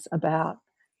arms about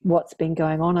what's been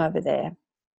going on over there.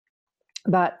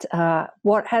 But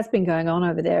what has been going on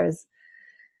over there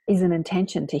is an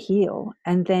intention to heal.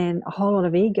 And then a whole lot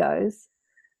of egos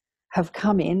have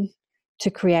come in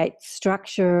to create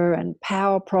structure and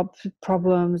power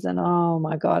problems. And oh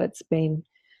my God, it's been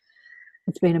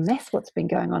a mess what's been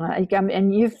going on.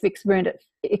 And you've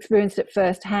experienced it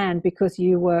firsthand because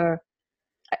you were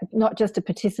not just a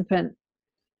participant,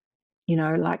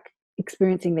 like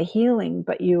experiencing the healing,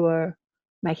 but you were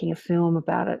making a film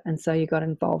about it, and so you got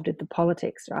involved in the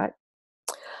politics, right?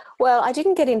 Well, I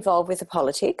didn't get involved with the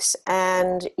politics,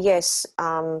 and yes,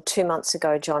 2 months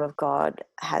ago, John of God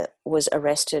was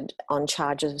arrested on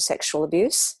charges of sexual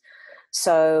abuse.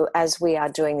 So as we are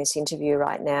doing this interview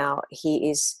right now,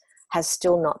 he has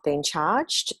still not been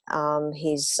charged.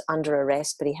 He's under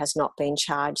arrest, but he has not been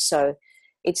charged. So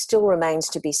it still remains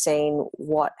to be seen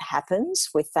what happens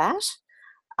with that.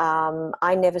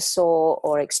 I never saw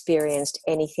or experienced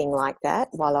anything like that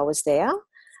while I was there.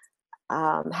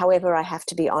 However, I have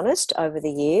to be honest, over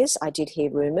the years, I did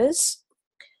hear rumours.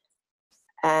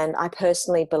 And I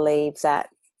personally believe that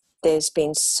there's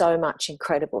been so much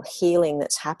incredible healing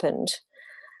that's happened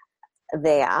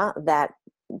there that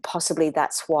possibly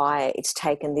that's why it's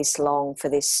taken this long for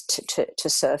this to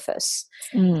surface.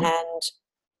 And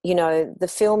the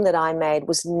film that I made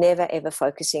was never, ever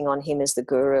focusing on him as the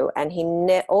guru. And he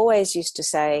always used to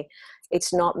say,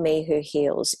 it's not me who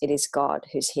heals, it is God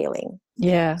who's healing.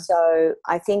 Yeah. So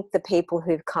I think the people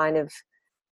who've kind of,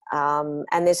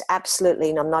 and there's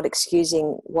absolutely, and I'm not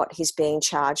excusing what he's being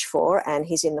charged for, and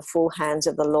he's in the full hands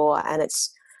of the law. And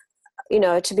it's,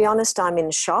 to be honest, I'm in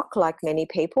shock like many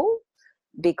people,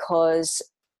 because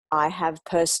I have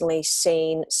personally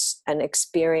seen and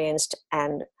experienced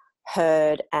and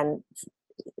heard and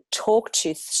talked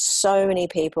to so many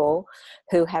people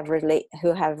who have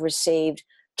received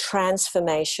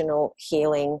transformational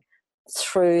healing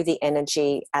through the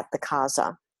energy at the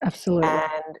Casa. Absolutely.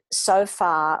 And so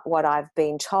far what I've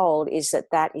been told is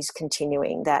that is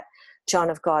continuing, that John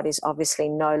of God is obviously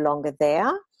no longer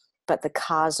there, but the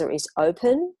Casa is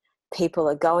open. People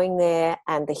are going there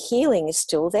and the healing is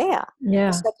still there.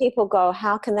 Yeah. So people go,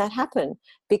 how can that happen?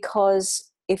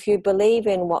 Because if you believe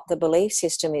in what the belief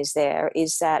system is there,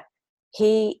 is that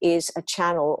he is a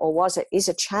channel, or is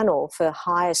a channel for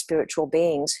higher spiritual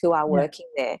beings who are working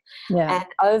there. Yeah. And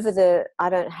over I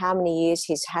don't know how many years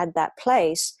he's had that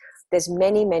place, there's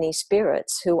many, many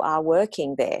spirits who are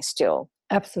working there still.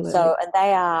 Absolutely. So,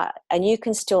 and you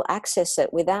can still access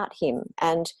it without him.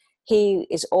 And he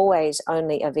is always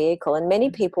only a vehicle. And many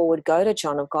people would go to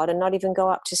John of God and not even go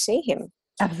up to see him.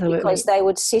 Absolutely. Because they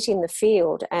would sit in the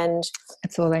field and...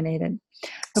 That's all they needed.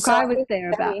 Look, so I was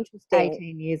there about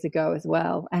 18 years ago as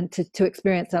well. And to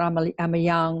experience that, I'm a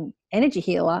young energy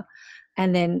healer.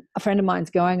 And then a friend of mine's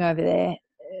going over there.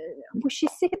 Was she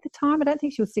sick at the time? I don't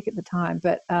think she was sick at the time.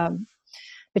 But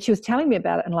she was telling me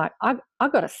about it. And like, I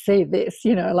got to see this,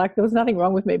 like there was nothing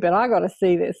wrong with me, but I got to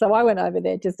see this. So I went over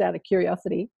there just out of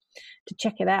curiosity to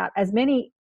check it out, as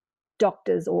many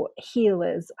doctors or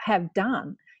healers have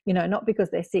done. Not because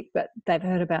they're sick, but they've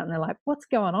heard about it and they're like, what's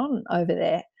going on over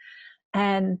there?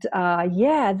 And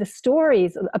the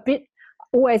stories a bit,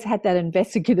 always had that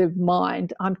investigative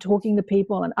mind. I'm talking to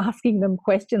people and asking them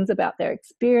questions about their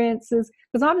experiences,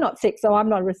 because I'm not sick, so I'm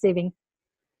not receiving.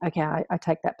 Okay, I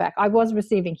take that back. I was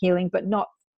receiving healing, but not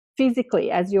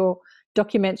physically, as your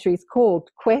documentary is called,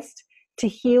 Quest to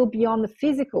Heal Beyond the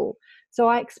Physical. So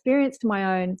I experienced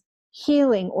my own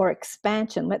healing or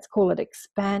expansion. Let's call it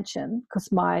expansion,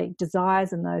 because my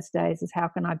desires in those days is, how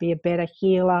can I be a better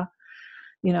healer?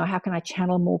 you know, how can I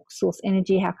channel more source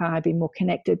energy? How can I be more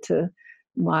connected to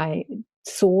my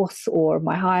source or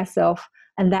my higher self?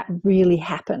 And that really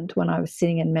happened when I was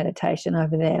sitting in meditation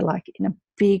over there, like in a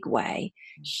big way,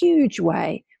 huge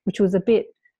way, which was a bit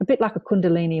like a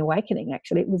Kundalini awakening,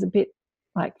 actually. It was a bit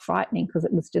like frightening because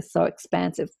it was just so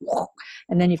expansive.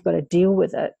 And then you've got to deal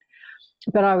with it.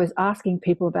 But I was asking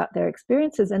people about their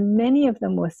experiences, and many of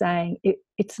them were saying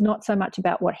it's not so much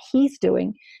about what he's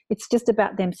doing, it's just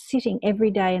about them sitting every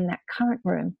day in that current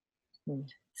room,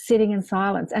 sitting in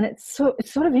silence. And it's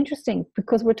sort of interesting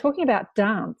because we're talking about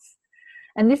dance.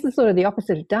 And this is sort of the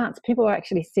opposite of dance. People are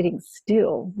actually sitting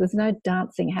still. There's no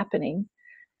dancing happening.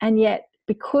 And yet,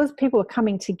 because people are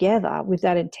coming together with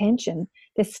that intention,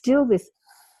 there's still this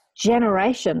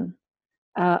generation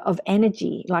of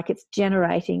energy, like it's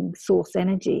generating source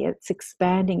energy. It's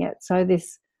expanding it. So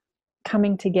this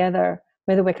coming together,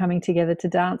 whether we're coming together to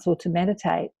dance or to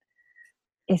meditate,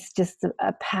 it's just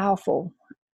a powerful,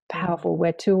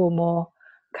 where two or more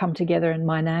come together in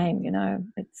my name, you know.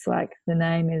 It's like the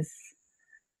name is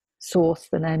source,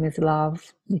 the name is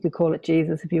love. You could call it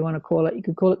Jesus if you want to call it. You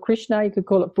could call it Krishna, you could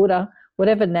call it Buddha,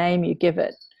 whatever name you give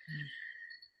it.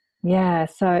 Yeah,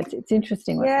 so it's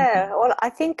interesting. Yeah, well, I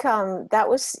think that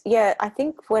was, I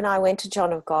think when I went to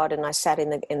John of God and I sat in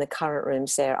the current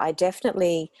rooms there, I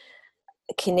definitely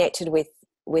connected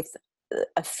with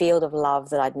a field of love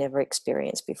that I'd never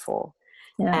experienced before.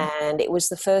 Yeah. And it was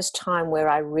the first time where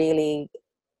I really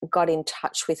got in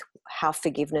touch with how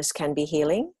forgiveness can be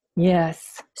healing.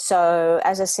 Yes. So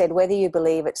as I said, whether you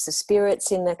believe it's the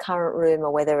spirits in the current room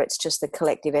or whether it's just the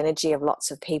collective energy of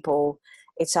lots of people,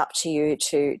 it's up to you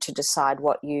to decide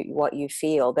what you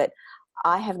feel. But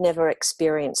I have never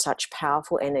experienced such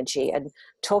powerful energy. And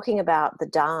talking about the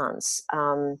dance,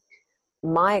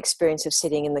 my experience of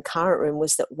sitting in the current room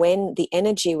was that when the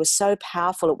energy was so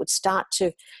powerful, it would start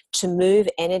to move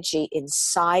energy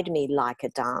inside me like a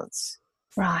dance.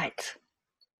 Right.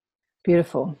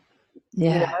 Beautiful.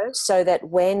 Yeah. You know, so that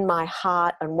when my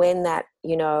heart and when that,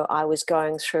 you know, I was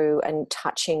going through and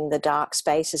touching the dark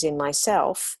spaces in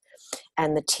myself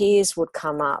and the tears would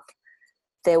come up,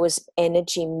 there was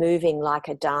energy moving like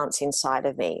a dance inside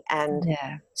of me. And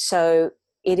so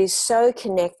it is so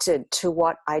connected to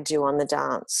what I do on the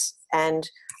dance. And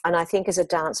I think as a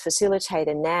dance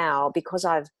facilitator now, because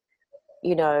I've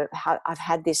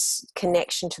had this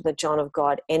connection to the John of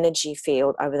God energy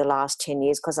field over the last 10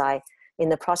 years, because in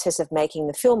the process of making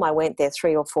the film, I went there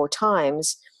 3 or 4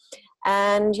 times.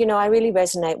 And, you know, I really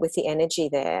resonate with the energy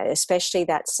there, especially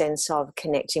that sense of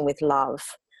connecting with love,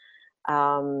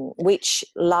 which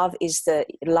love is the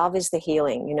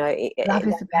healing, you know. Love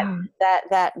is the power.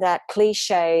 That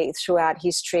cliche throughout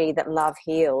history that love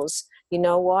heals, you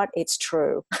know what? It's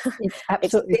true. It's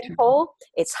absolutely it's simple, true.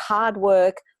 It's hard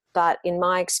work, but in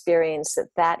my experience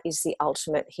that is the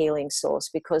ultimate healing source,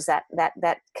 because that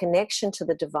connection to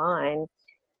the divine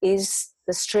is,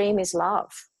 the stream is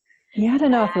love. Yeah, I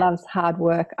don't know if love's hard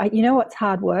work. You know what's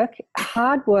hard work?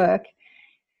 Hard work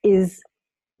is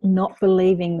not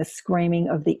believing the screaming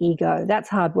of the ego. That's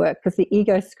hard work, because the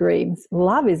ego screams.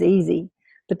 Love is easy,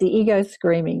 but the ego's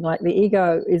screaming. Like the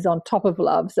ego is on top of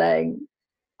love saying,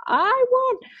 I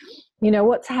want, you know,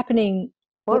 what's happening.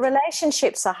 Well,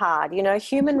 relationships are hard, you know,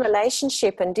 human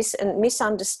relationship and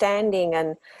misunderstanding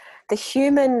and the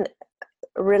human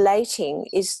relating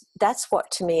that's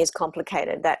what to me is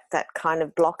complicated. That kind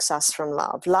of blocks us from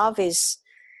love. Love is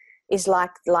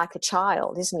like a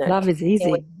child, isn't it? Love is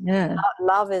easy. Yeah.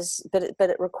 Love is, but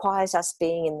it requires us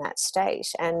being in that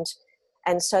state.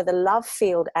 And so the love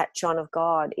field at John of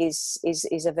God is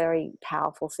a very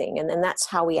powerful thing. And that's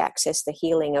how we access the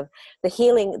healing,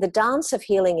 the dance of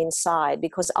healing inside,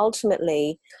 because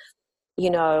ultimately, you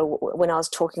know, when I was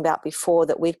talking about before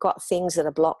that we've got things that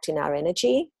are blocked in our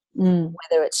energy,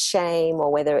 whether it's shame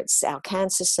or whether it's our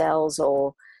cancer cells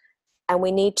and we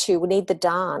need the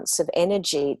dance of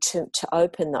energy to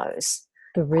open those.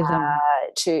 The rhythm.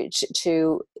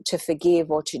 To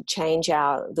forgive or to change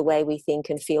the way we think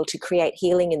and feel, to create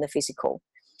healing in the physical.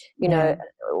 You know,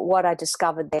 what I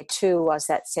discovered there too was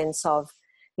that sense of,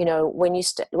 you know, when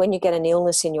you get an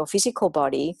illness in your physical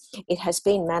body, it has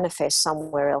been manifest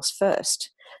somewhere else first.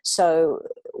 So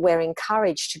we're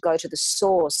encouraged to go to the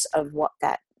source of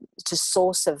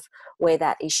source of where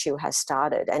that issue has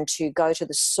started, and to go to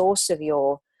the source of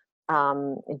your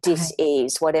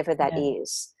dis-ease, whatever that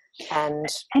is. And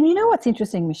you know what's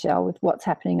interesting, Michelle, with what's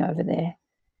happening over there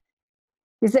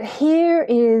is that here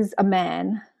is a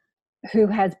man who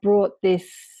has brought this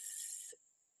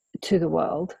to the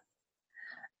world,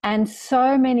 and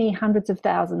so many hundreds of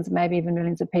thousands, maybe even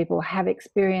millions of people have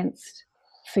experienced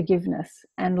forgiveness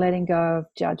and letting go of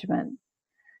judgment.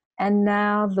 And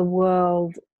now the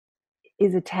world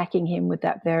is attacking him with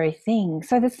that very thing.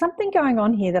 So there's something going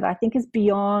on here that I think is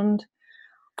beyond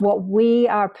what we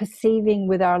are perceiving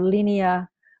with our linear,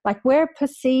 like we're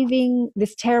perceiving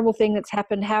this terrible thing that's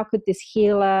happened. How could this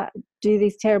healer do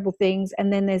these terrible things?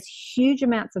 And then there's huge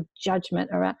amounts of judgment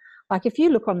around. Like if you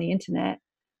look on the internet,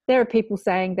 there are people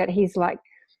saying that he's like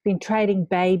been trading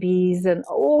babies and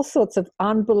all sorts of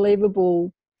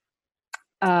unbelievable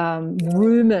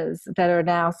rumors that are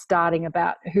now starting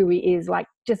about who he is, like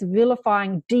just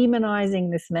vilifying,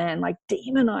 demonizing this man, like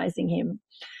demonizing him.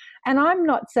 And I'm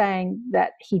not saying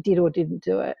that he did or didn't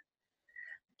do it,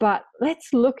 but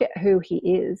let's look at who he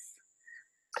is.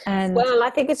 And well,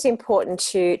 I think it's important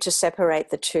to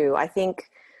separate the two. I think,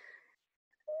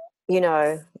 you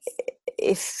know,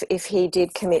 if he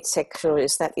did commit sexual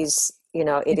abuse, that is, you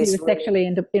know, it is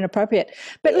sexually inappropriate.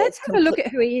 But let's have a look at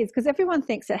who he is, because everyone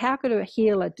thinks that how could a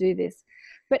healer do this?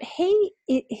 But he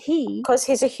because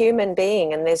he's a human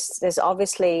being, and there's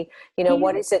obviously, you know,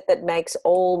 what is it that makes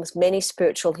many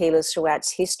spiritual healers throughout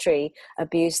history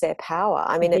abuse their power?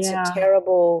 I mean, it's a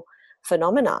terrible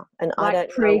phenomena, and like I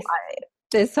don't know.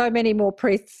 There's so many more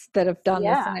priests that have done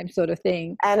the same sort of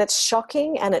thing, and it's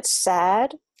shocking and it's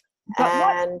sad.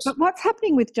 But what's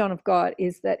happening with John of God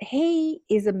is that he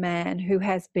is a man who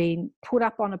has been put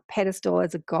up on a pedestal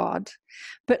as a god.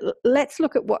 But let's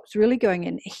look at what's really going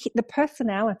in. The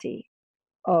personality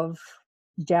of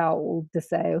João de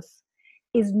Deus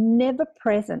is never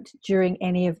present during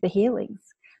any of the healings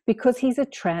because he's a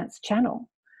trance channel.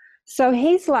 So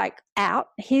he's like out,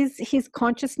 his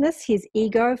consciousness, his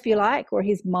ego, if you like, or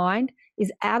his mind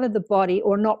is out of the body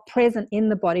or not present in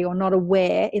the body or not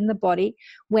aware in the body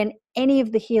when any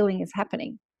of the healing is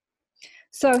happening.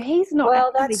 So he's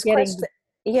not getting...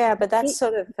 Yeah, but that's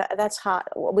that's hard.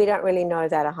 We don't really know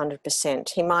that 100%.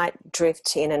 He might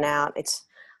drift in and out. It's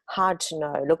hard to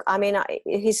know. Look, I mean,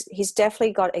 he's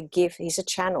definitely got a gift. He's a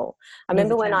channel. I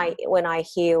remember when I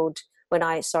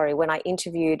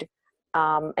interviewed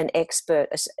an expert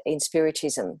in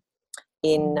Spiritism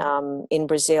in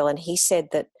Brazil, and he said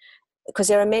that because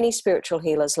there are many spiritual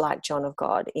healers like John of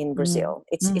God in Brazil.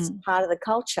 It's part of the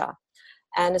culture,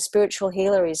 and a spiritual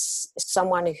healer is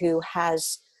someone who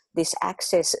has this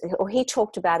access, or he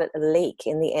talked about it, a leak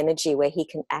in the energy where he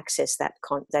can access that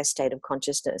state of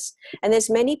consciousness. And there's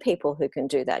many people who can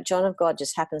do that. John of God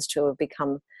just happens to have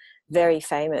become very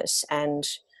famous, and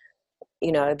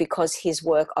you know, because his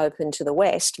work opened to the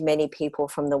West, many people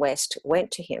from the West went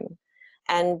to him.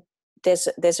 And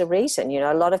there's a reason, you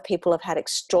know, a lot of people have had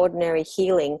extraordinary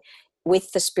healing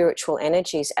with the spiritual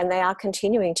energies, and they are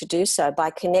continuing to do so by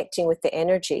connecting with the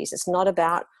energies. It's not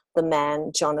about the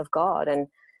man, John of God. And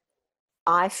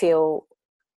I feel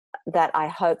that I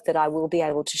hope that I will be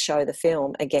able to show the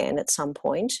film again at some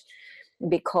point,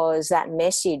 because that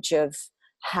message of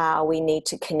how we need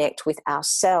to connect with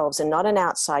ourselves and not an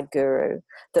outside guru,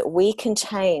 that we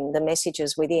contain the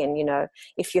messages within. You know,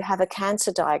 if you have a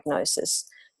cancer diagnosis,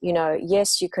 you know,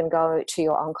 yes, you can go to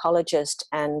your oncologist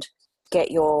and get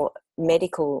your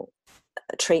medical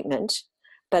treatment,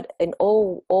 but in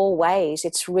all ways,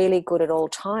 it's really good at all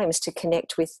times to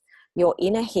connect with your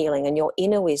inner healing and your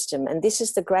inner wisdom. And this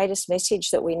is the greatest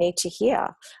message that we need to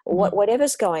hear.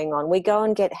 Whatever's going on, we go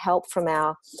and get help from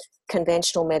our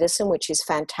conventional medicine, which is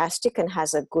fantastic and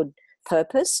has a good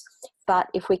purpose. But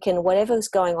if we can, whatever's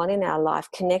going on in our life,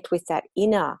 connect with that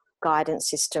inner guidance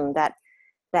system, that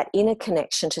inner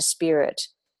connection to spirit,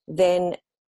 then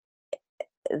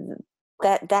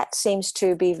that seems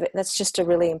to be, that's just a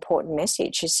really important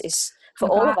message is for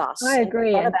all of us. I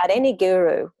agree. Not about any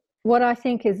guru. What I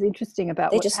think is interesting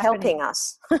about they're just helping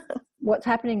us. What's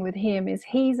happening with him is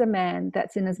he's a man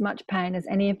that's in as much pain as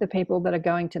any of the people that are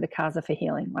going to the Casa for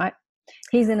healing, right?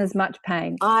 He's in as much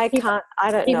pain. I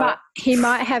don't know. He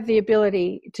might have the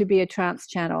ability to be a trance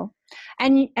channel.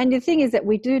 And the thing is that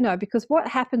we do know, because what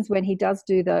happens when he does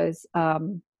do those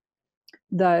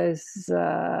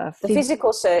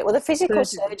physical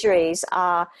surgeries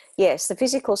are, yes, the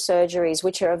physical surgeries,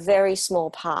 which are a very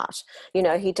small part. You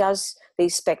know, he does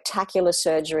these spectacular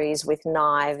surgeries with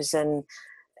knives, and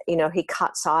you know, he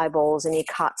cuts eyeballs and he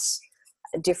cuts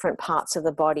different parts of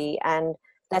the body, and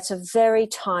that's a very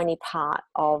tiny part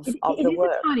of the work. It is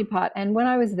a tiny part, and when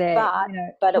I was there,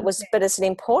 but it's an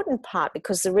important part,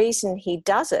 because the reason he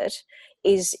does it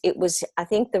is I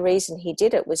think the reason he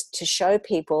did it was to show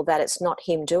people that it's not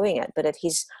him doing it, but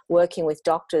he's working with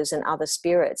doctors and other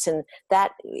spirits, and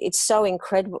that it's so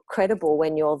incredible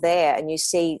when you're there and you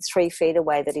see 3 feet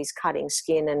away that he's cutting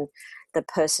skin and the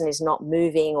person is not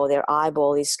moving or their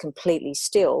eyeball is completely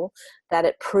still, that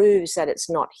it proves that it's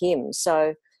not him.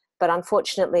 So, but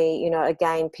unfortunately, you know,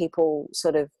 again, people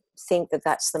sort of think that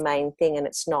that's the main thing, and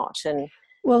it's not. And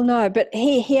well, no, but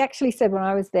he actually said when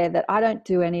I was there that I don't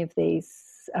do any of these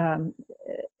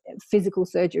physical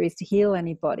surgeries to heal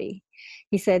anybody.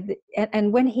 He said,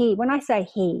 and when I say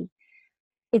he,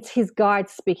 it's his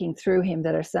guides speaking through him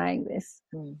that are saying this.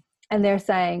 And they're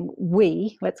saying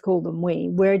let's call them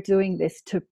we're doing this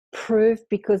to prove,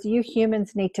 because you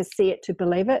humans need to see it to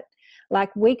believe it.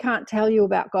 Like, we can't tell you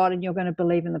about God and you're going to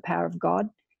believe in the power of God.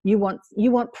 You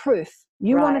want proof.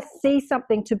 You want to see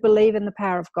something to believe in the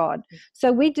power of God.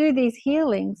 So we do these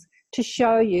healings to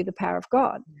show you the power of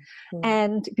God.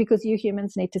 And because you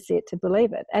humans need to see it to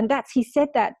believe it. And he said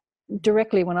that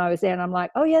directly when I was there, and I'm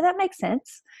like, oh yeah, that makes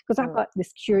sense, because I've got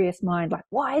this curious mind, like,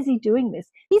 why is he doing this?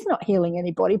 He's not healing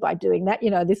anybody by doing that.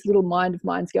 This little mind of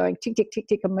mine's going tick tick tick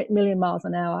tick a million miles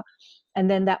an hour. And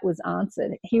then that was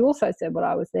answered. He also said, when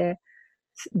I was there,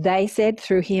 they said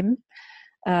through him,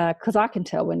 because I can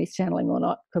tell when he's channeling or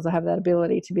not, because I have that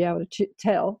ability to be able to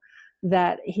tell,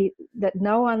 that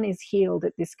no one is healed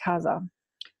at this casa,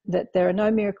 that there are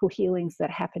no miracle healings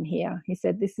that happen here. He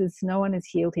said, no one is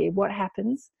healed here. What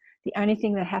happens? The only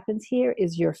thing that happens here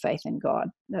is your faith in God.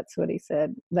 That's what he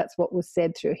said. That's what was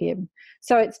said through him.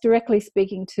 So it's directly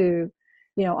speaking to,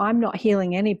 I'm not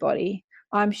healing anybody.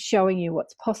 I'm showing you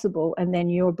what's possible, and then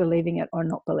you're believing it or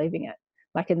not believing it.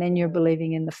 And then you're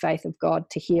believing in the faith of God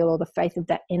to heal, or the faith of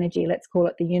that energy. Let's call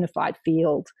it the unified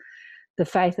field, the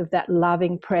faith of that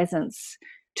loving presence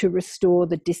to restore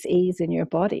the dis-ease in your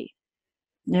body.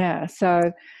 Yeah.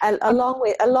 So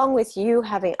along with you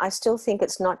having, I still think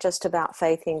it's not just about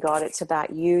faith in God, it's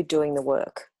about you doing the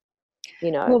work.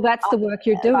 Well, that's the work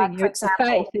you're doing. Like, for example,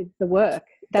 the faith is the work.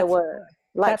 That's the work.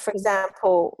 Like, for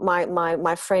example,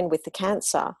 my friend with the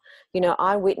cancer,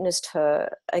 I witnessed her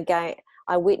again.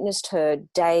 I witnessed her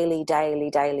daily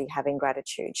having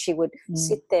gratitude. She would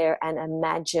sit there and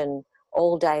imagine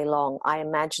all day long. I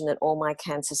imagine that all my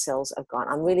cancer cells are gone.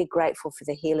 I'm really grateful for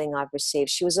the healing I've received.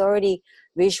 She was already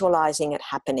visualizing it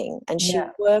happening, and she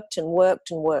worked and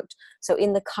worked and worked. So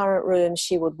in the current room,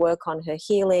 she would work on her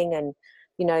healing, and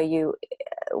you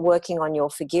working on your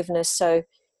forgiveness. So,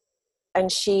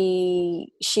 and she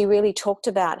really talked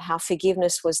about how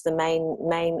forgiveness was the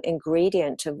main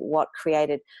ingredient of what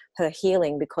created her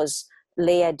healing, because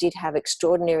Leah did have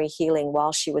extraordinary healing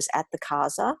while she was at the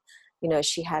casa.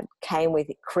 She came with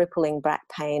crippling back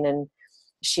pain, and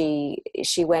she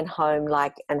went home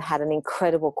and had an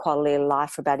incredible quality of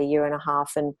life for about 1.5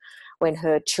 years. And when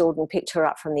her children picked her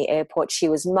up from the airport, she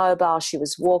was mobile, she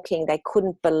was walking. They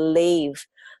couldn't believe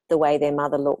the way their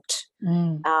mother looked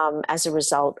as a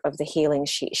result of the healing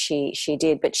she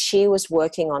did. But she was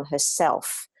working on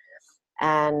herself,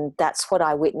 and that's what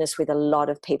I witnessed with a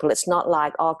lot of people. It's not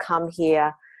like, oh, come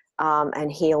here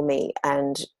and heal me,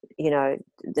 and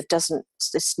that doesn't.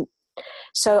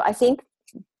 So I think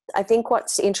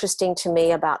what's interesting to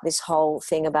me about this whole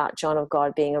thing about John of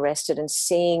God being arrested and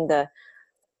seeing the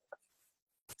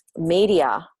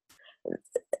media,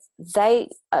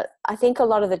 I think a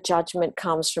lot of the judgment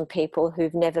comes from people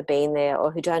who've never been there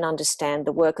or who don't understand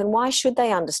the work. And why should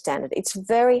they understand it? It's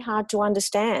very hard to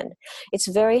understand. It's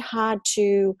very hard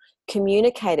to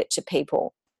communicate it to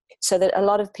people, so that a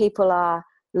lot of people are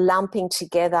lumping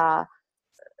together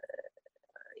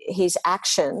his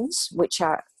actions, which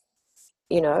are,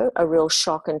 a real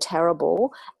shock and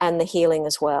terrible, and the healing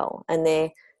as well. And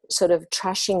they're sort of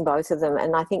trashing both of them.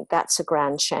 And I think that's a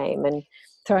grand shame. And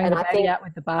throwing the baby out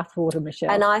with the bathwater,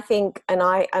 Michelle. And I think, and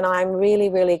I'm really,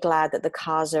 really glad that the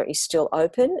casa is still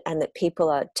open, and that people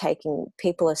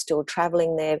are still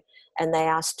traveling there, and they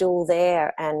are still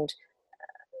there and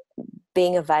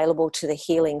being available to the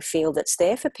healing field that's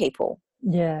there for people,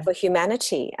 for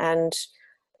humanity. And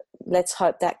let's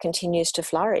hope that continues to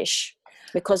flourish,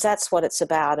 because that's what it's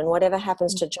about. And whatever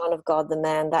happens to John of God, the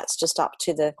man, that's just up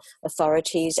to the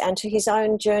authorities and to his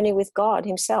own journey with God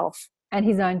himself. And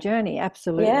his own journey,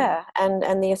 absolutely. Yeah,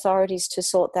 and the authorities to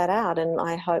sort that out. And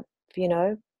I hope,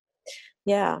 there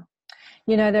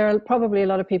are probably a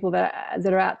lot of people that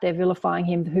are out there vilifying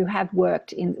him who have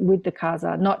worked with the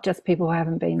casa, not just people who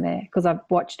haven't been there, because I've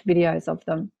watched videos of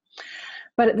them.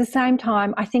 But at the same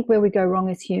time, I think where we go wrong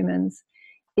as humans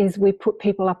is we put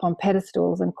people up on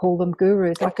pedestals and call them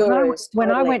gurus. Like when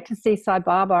I went to see Sai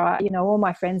Baba, all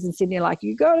my friends in Sydney are like,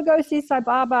 you got to go see Sai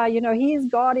Baba, he is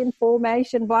God in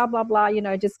formation, blah, blah, blah,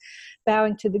 just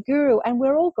bowing to the guru. And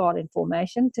we're all God in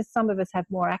formation. Just some of us have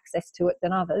more access to it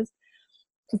than others.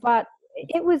 But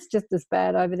it was just as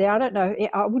bad over there. I don't know.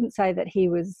 I wouldn't say that he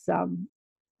was,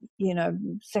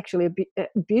 sexually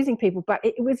abusing people, but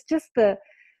it was just the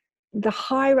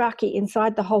hierarchy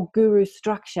inside the whole guru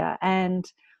structure. And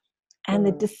and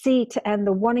the deceit and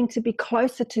the wanting to be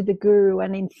closer to the guru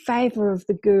and in favor of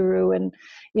the guru and,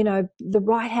 you know, the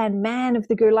right-hand man of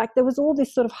the guru. Like there was all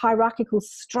this sort of hierarchical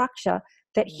structure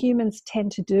that humans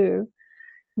tend to do.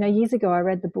 You know, years ago I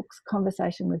read the books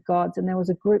Conversation with Gods, and there was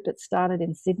a group that started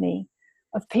in Sydney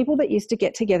of people that used to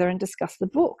get together and discuss the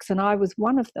books, and I was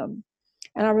one of them.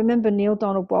 And I remember Neil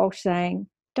Donald Walsh saying,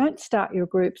 don't start your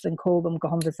groups and call them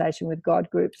Conversation with God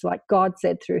groups like God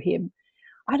said through him.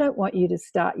 I don't want you to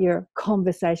start your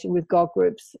Conversation with God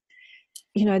groups.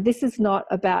 You know, this is not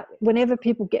about, whenever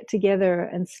people get together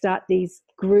and start these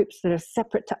groups that are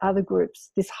separate to other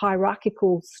groups, this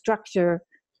hierarchical structure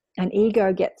and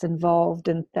ego gets involved,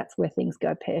 and that's where things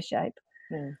go pear-shaped.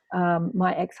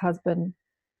 My ex-husband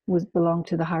belonged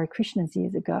to the Hare Krishnas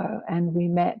years ago, and we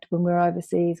met when we were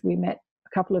overseas. We met a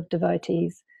couple of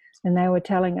devotees, and they were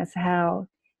telling us how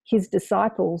his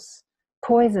disciples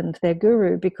poisoned their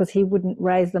guru because he wouldn't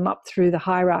raise them up through the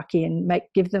hierarchy and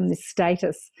give them this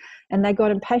status, and they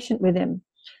got impatient with him,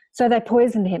 so they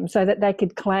poisoned him so that they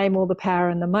could claim all the power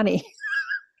and the money.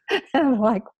 And I'm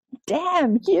like,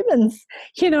 damn, humans,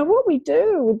 you know what we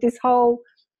do with this whole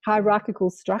hierarchical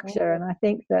structure. And I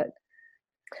think that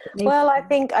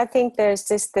I think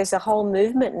there's a whole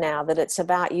movement now that it's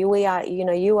about you are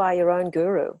your own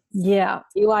guru. Yeah,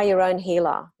 you are your own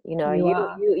healer. You know,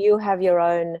 you have your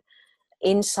own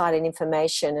insight and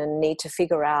information, and need to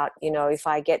figure out, you know, if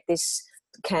I get this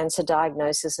cancer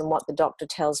diagnosis and what the doctor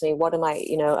tells me, what am I,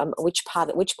 you know, which part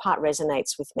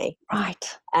resonates with me, right?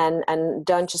 And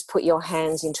don't just put your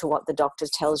hands into what the doctor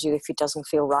tells you if it doesn't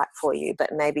feel right for you,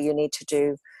 but maybe you need to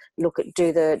do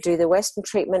the Western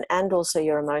treatment and also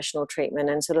your emotional treatment,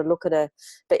 and sort of look at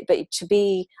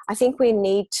I think we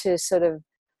need to sort of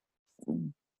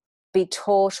be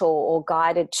taught or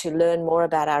guided to learn more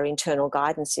about our internal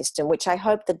guidance system, which I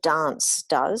hope the dance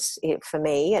does for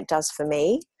me. It does for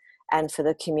me and for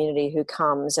the community who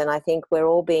comes. And I think we're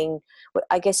all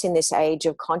I guess in this age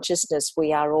of consciousness,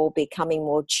 we are all becoming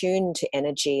more tuned to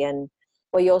energy. And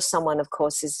you're someone, of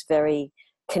course, is very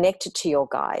connected to your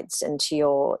guides and to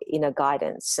your inner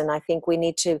guidance. And I think we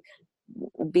need to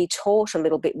be taught a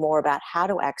little bit more about how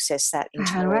to access that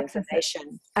internal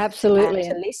information. Absolutely.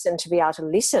 And to be able to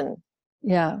listen.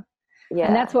 Yeah.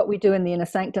 And that's what we do in the Inner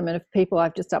Sanctum. And if people,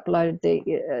 I've just uploaded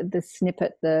the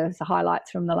snippet, the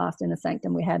highlights from the last Inner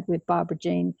Sanctum we had with Barbara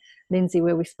Jean Lindsay,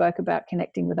 where we spoke about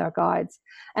connecting with our guides.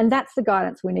 And that's the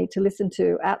guidance we need to listen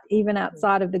to, even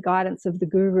outside of the guidance of the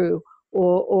guru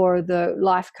or the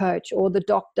life coach or the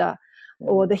doctor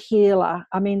or the healer.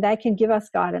 I mean, they can give us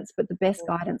guidance, but the best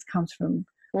guidance comes from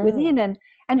within.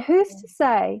 And who's to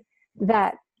say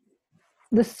that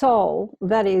the soul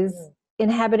that is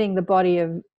inhabiting the body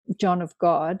of John of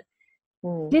God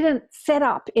didn't set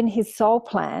up in his soul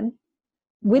plan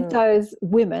with those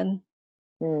women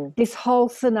this whole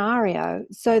scenario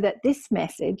so that this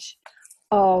message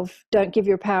of don't give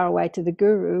your power away to the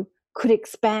guru could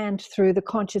expand through the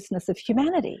consciousness of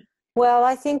humanity? Well,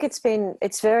 I think it's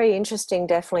very interesting,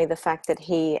 definitely, the fact that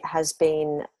he has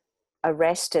been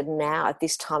arrested now at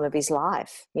this time of his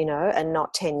life, you know, and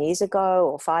not 10 years ago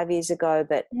or 5 years ago,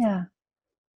 but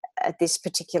at this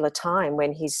particular time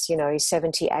when he's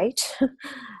 78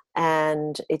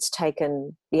 and it's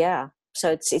taken,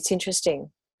 so it's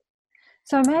interesting.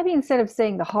 So maybe instead of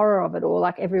seeing the horror of it all,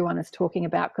 like everyone is talking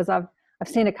about, because I've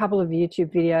seen a couple of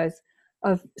YouTube videos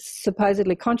of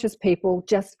supposedly conscious people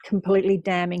just completely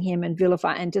damning him and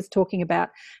vilifying and just talking about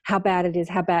how bad it is,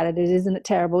 isn't it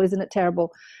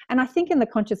terrible? And I think in the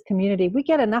conscious community, we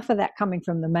get enough of that coming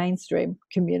from the mainstream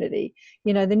community.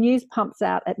 You know, the news pumps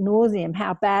out ad nauseum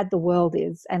how bad the world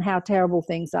is and how terrible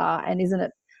things are, and isn't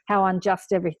it how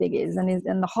unjust everything is, and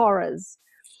the horrors.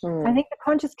 I think the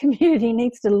conscious community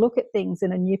needs to look at things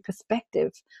in a new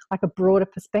perspective, like a broader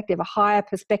perspective, a higher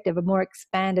perspective, a more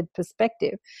expanded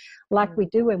perspective, like we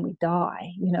do when we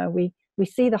die. You know, we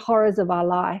see the horrors of our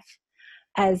life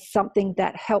as something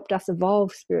that helped us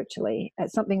evolve spiritually,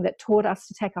 as something that taught us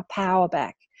to take our power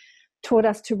back, taught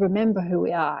us to remember who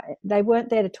we are. They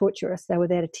weren't there to torture us, they were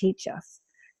there to teach us.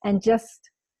 And just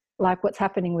like what's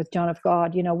happening with John of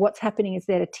God, you know, what's happening is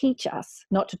there to teach us,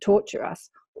 not to torture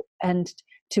us, and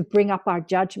to bring up our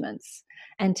judgments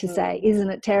and to say, isn't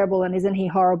it terrible, and isn't he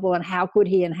horrible, and how could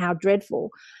he, and how dreadful,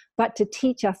 but to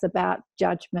teach us about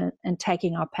judgment and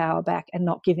taking our power back and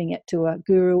not giving it to a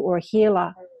guru or a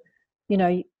healer. You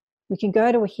know, we can go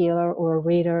to a healer or a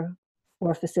reader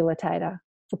or a facilitator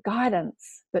for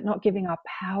guidance, but not giving our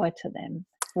power to them.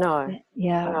 No.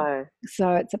 Yeah. No.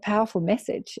 So it's a powerful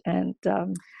message. And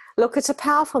look, it's a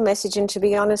powerful message, and to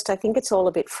be honest, I think it's all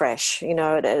a bit fresh. You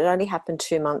know, it only happened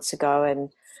 2 months ago,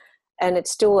 and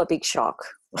it's still a big shock.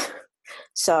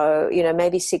 So,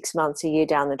 maybe 6 months, a year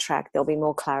down the track, there'll be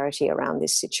more clarity around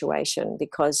this situation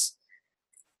because,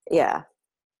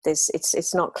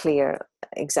 it's not clear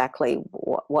exactly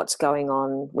what's going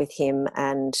on with him.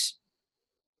 And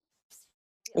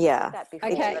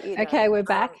Okay, we're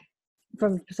back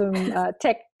from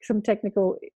some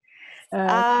technical.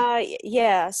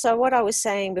 So what I was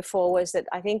saying before was that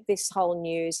I think this whole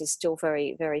news is still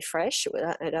very, very fresh.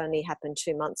 It only happened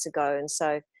 2 months ago, and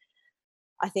so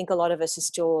I think a lot of us are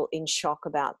still in shock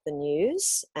about the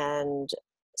news. And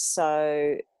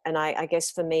so, and I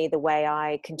guess for me, the way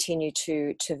I continue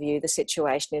to view the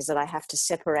situation is that I have to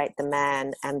separate the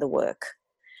man and the work.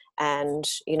 And,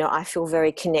 I feel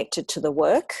very connected to the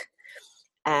work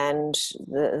and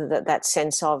that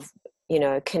sense of,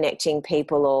 connecting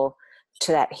people or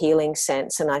to that healing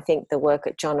sense. And I think the work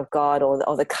at John of God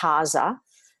or the Casa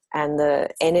and the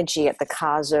energy at the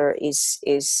Casa is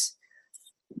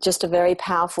just a very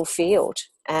powerful field,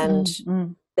 and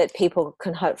that people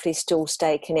can hopefully still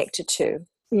stay connected to.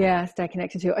 Yeah, stay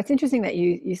connected to. It's interesting that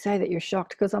you say that you're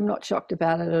shocked, because I'm not shocked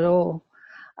about it at all.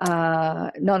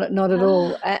 Not at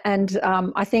all. And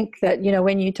I think that,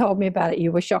 when you told me about it,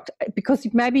 you were shocked because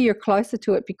maybe you're closer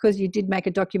to it because you did make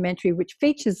a documentary which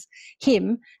features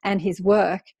him and his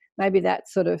work. Maybe that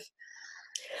sort of.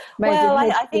 Well,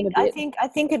 I think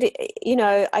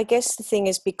it. I guess the thing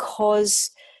is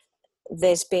because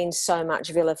there's been so much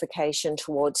vilification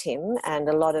towards him and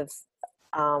a lot of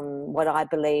what I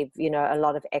believe, a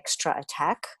lot of extra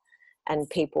attack. And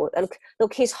people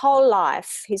look, his whole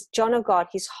life, John of God,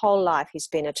 his whole life he's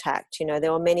been attacked.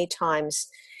 There were many times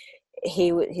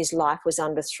his life was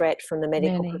under threat from the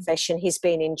medical profession. He's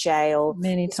been in jail.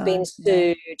 He's been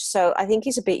sued. So I think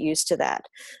he's a bit used to that.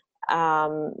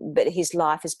 But his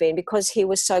life has been, because he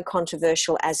was so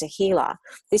controversial as a healer.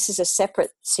 This is a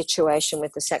separate situation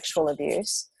with the sexual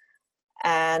abuse.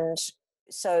 And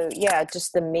so,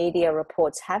 just the media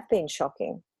reports have been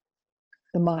shocking.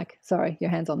 The mic, sorry, your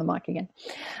hand's on the mic again.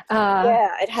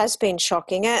 It has been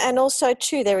shocking. And also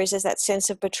too, there is that sense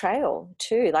of betrayal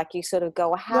too. Like you sort of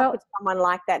go, how could someone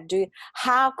like that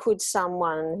how could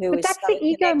someone who is that's so the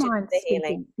ego mind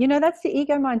speaking. That's the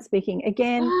ego mind speaking.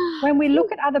 Again, when we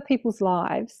look at other people's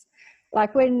lives,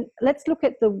 like let's look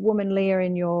at the woman Leah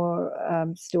in your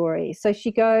story. So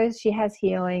she goes, she has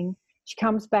healing. She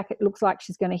comes back, it looks like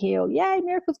she's going to heal. Yay,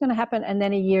 miracle's going to happen. And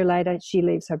then a year later, she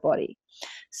leaves her body.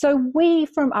 So we,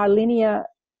 from our linear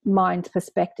mind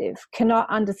perspective, cannot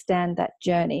understand that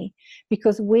journey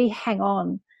because we hang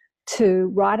on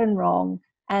to right and wrong,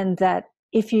 and that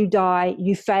if you die,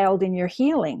 you failed in your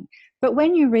healing. But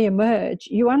when you reemerge,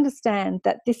 you understand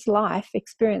that this life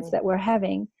experience that we're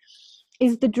having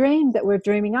is the dream that we're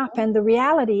dreaming up, and the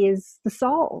reality is the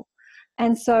soul.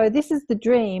 And so this is the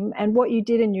dream, and what you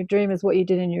did in your dream is what you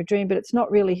did in your dream, but it's not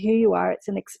really who you are. It's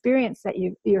an experience that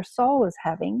your soul is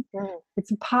having. It's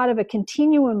a part of a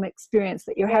continuum experience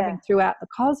that you're having throughout the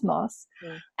cosmos.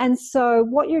 And so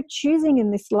what you're choosing in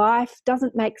this life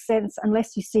doesn't make sense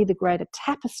unless you see the greater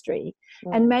tapestry.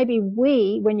 And maybe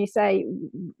when you say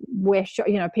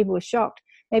people are shocked,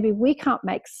 maybe we can't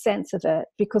make sense of it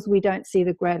because we don't see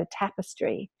the greater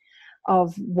tapestry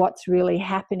of what's really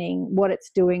happening, what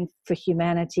it's doing for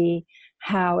humanity,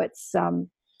 how it's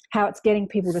getting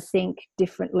people to think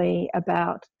differently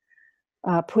about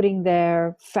putting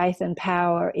their faith and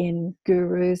power in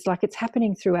gurus. Like it's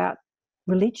happening throughout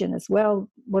religion as well.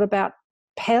 What about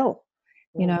Pell?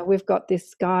 We've got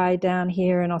this guy down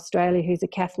here in Australia who's a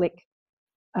Catholic.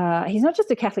 He's not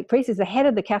just a Catholic priest, he's the head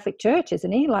of the Catholic Church,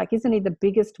 isn't he? Isn't he the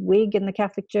biggest wig in the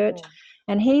Catholic Church?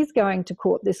 And he's going to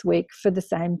court this week for the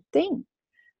same thing.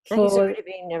 He's already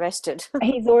been arrested.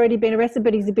 He's already been arrested,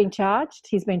 but he's been charged.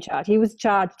 He's been charged. He was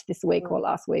charged this week or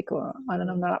last week, or I don't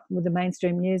know, I'm not up with the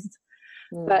mainstream news.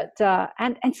 But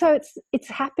and so it's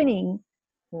happening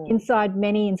inside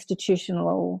many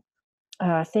institutional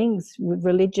things with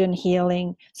religion,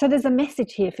 healing. So there's a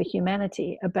message here for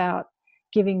humanity about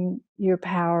giving your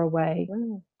power away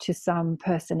to some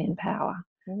person in power.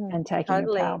 And taking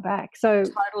your power back. So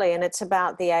totally, and it's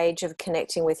about the age of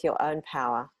connecting with your own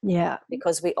power. Yeah,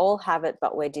 because we all have it,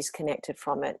 but we're disconnected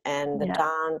from it. And the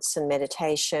dance and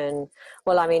meditation.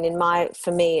 Well, I mean,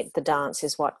 for me, the dance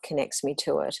is what connects me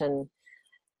to it,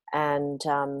 and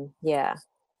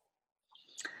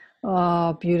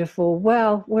Oh, beautiful.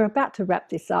 Well, we're about to wrap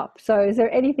this up. So is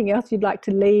there anything else you'd like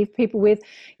to leave people with?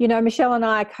 Michelle and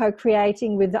I are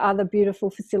co-creating with other beautiful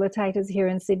facilitators here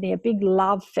in Sydney, a big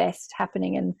love fest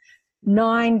happening in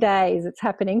 9 days. It's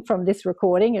happening from this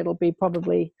recording. It'll be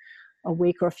probably a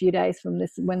week or a few days from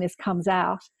this when this comes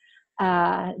out,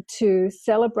 to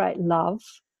celebrate love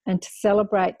and to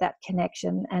celebrate that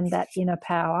connection and that inner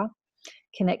power.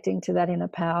 connecting to that inner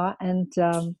power. And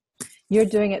you're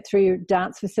doing it through your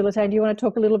dance facilitator. Do you want to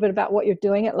talk a little bit about what you're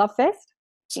doing at Love Fest?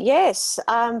 Yes,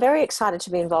 I'm very excited to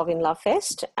be involved in Love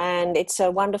Fest, and it's a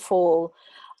wonderful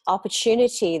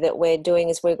opportunity that we're doing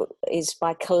is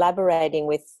by collaborating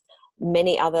with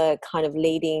many other kind of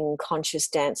leading conscious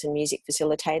dance and music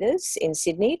facilitators in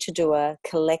Sydney to do a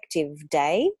collective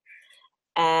day.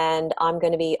 And I'm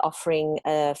going to be offering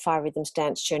a Five Rhythms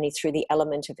dance journey through the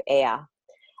element of air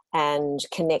and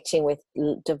connecting with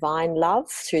divine love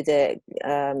through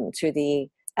the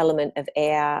element of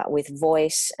air with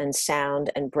voice and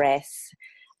sound and breath,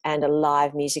 and a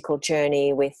live musical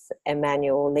journey with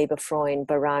Emmanuel Lieberfreund,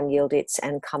 Baran Yildiz,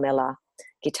 and Carmela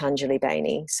Gitanjali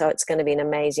Baini. So it's going to be an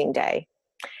amazing day.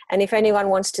 And if anyone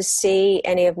wants to see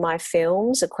any of my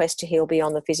films, A Quest to Heal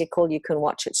Beyond the Physical, you can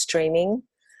watch it streaming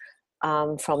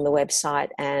from the website.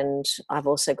 And I've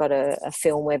also got a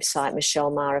film website,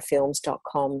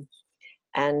 michellemarafilms.com.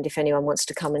 And if anyone wants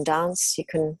to come and dance, you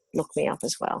can look me up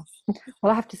as well.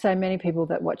 Well, I have to say many people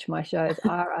that watch my shows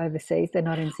are overseas. They're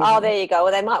not in Sydney. Oh, there you go.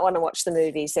 Well, they might want to watch the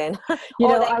movies then.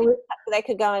 They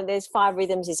could go and there's Five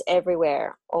Rhythms is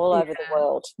everywhere, all over the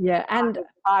world. Yeah, and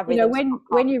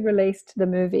when you released the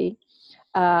movie,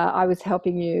 I was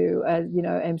helping you,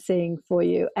 emceeing for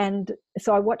you. And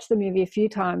so I watched the movie a few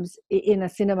times in a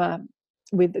cinema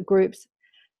with the groups.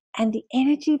 And the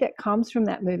energy that comes from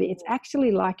that movie, it's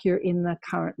actually like you're in the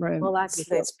current room. Well,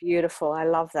 that's beautiful. I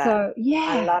love that. So, yeah.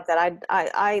 I love that.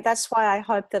 I that's why I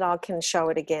hope that I can show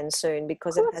it again soon,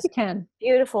 because it has a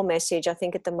beautiful message. I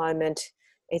think at the moment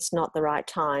it's not the right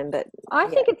time, but I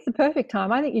think it's the perfect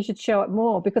time. I think you should show it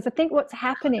more, because I think what's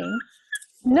happening,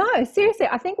 no, seriously,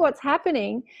 I think what's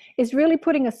happening is really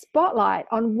putting a spotlight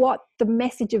on what the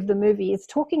message of the movie is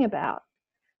talking about.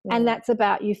 And that's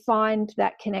about you find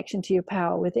that connection to your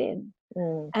power within.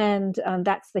 And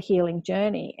that's the healing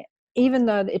journey. Even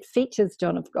though it features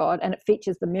John of God and it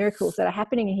features the miracles that are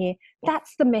happening here,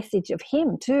 that's the message of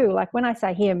him too. Like when I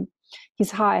say him, his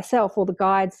higher self, or the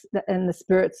guides and the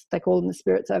spirits, they call them the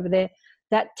spirits over there,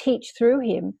 that teach through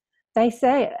him, they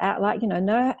say it out like,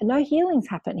 no healings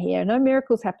happen here, no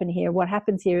miracles happen here. What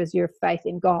happens here is your faith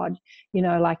in God,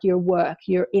 like your work,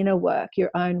 your inner work, your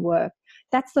own work.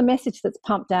 That's the message that's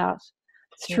pumped out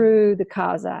through the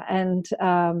Kaza. And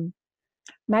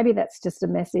maybe that's just a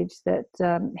message that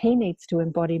he needs to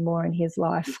embody more in his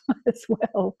life as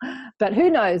well. But who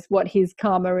knows what his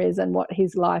karma is and what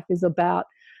his life is about.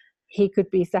 He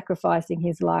could be sacrificing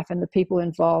his life and the people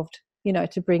involved,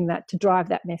 to drive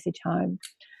that message home.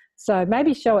 So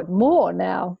maybe show it more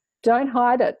now. Don't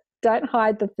hide it. Don't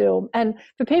hide the film. And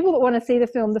for people that want to see the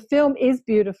film is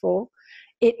beautiful.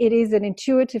 It is an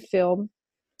intuitive film,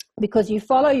 because you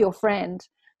follow your friend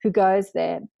who goes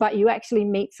there, but you actually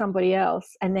meet somebody else,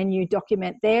 and then you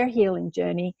document their healing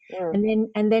journey.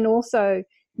 And then also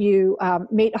you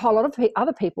meet a whole lot of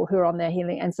other people who are on their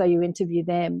healing, and so you interview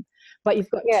them. But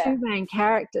you've got two main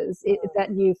characters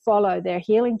that you follow their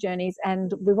healing journeys,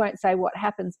 and we won't say what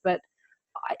happens, but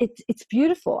it's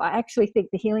beautiful. I actually think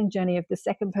the healing journey of the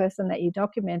second person that you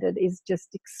documented is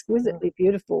just exquisitely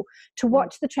beautiful. To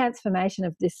watch the transformation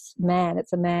of this man,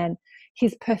 it's a man,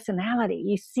 his personality,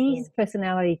 you see his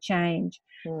personality change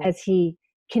as he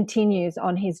continues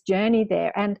on his journey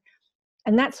there. And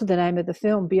that's the name of the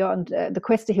film, Beyond the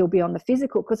Quest to Heal Beyond the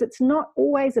Physical, because it's not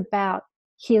always about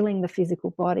healing the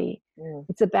physical body.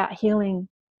 It's about healing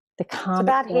the karma. It's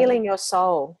about healing your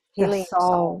soul. Healing the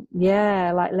soul.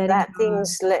 Yeah, like letting that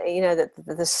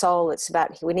the soul, it's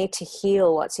about, we need to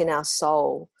heal what's in our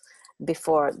soul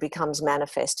before it becomes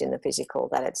manifest in the physical,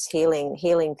 that it's healing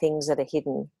things that are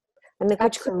hidden. And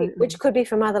which could be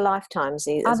from other lifetimes.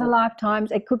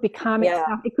 Lifetimes. It could be karmic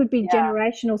stuff. It could be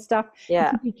generational stuff. Yeah.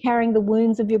 It could be carrying the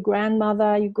wounds of your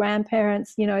grandmother, your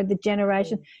grandparents, the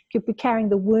generation. It could be carrying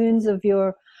the wounds of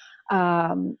your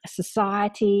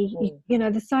society.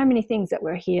 There's so many things that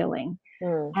we're healing.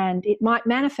 And it might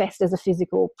manifest as a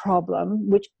physical problem,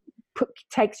 which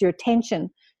takes your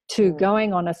attention to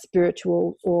going on a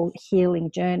spiritual or healing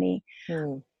journey.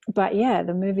 But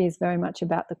the movie is very much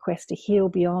about the quest to heal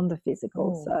beyond the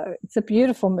physical. So it's a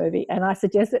beautiful movie, and I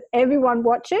suggest that everyone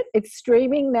watch it. It's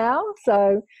streaming now,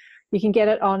 so you can get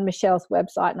it on Michelle's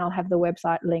website, and I'll have the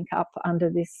website link up under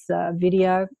this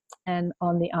video and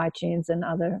on the iTunes and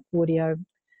other audio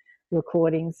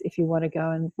recordings if you want to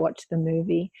go and watch the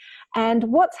movie. And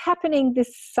what's happening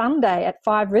this Sunday at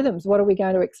Five Rhythms? What are we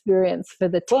going to experience for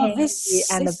the 10th year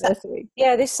anniversary?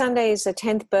 This Sunday is the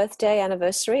 10th birthday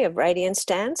anniversary of Radiance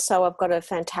Dance. So I've got a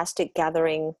fantastic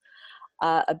gathering,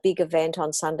 a big event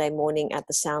on Sunday morning at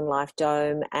the Sound Life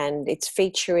Dome, and it's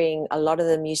featuring a lot of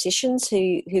the musicians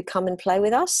who come and play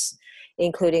with us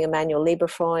including Emmanuel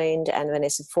Lieberfreund and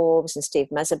Vanessa Forbes and Steve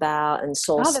Mazabau and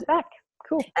Saul. Oh, they're back.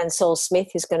 Cool. And Saul Smith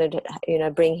is going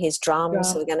to, bring his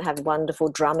drums. So we're going to have wonderful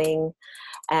drumming.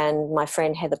 And my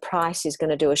friend Heather Price is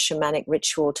going to do a shamanic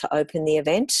ritual to open the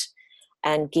event.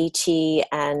 And Geeti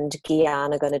and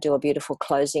Gian are going to do a beautiful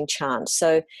closing chant.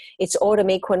 So it's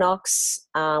autumn equinox.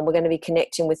 We're going to be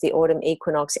connecting with the autumn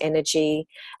equinox energy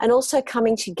and also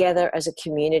coming together as a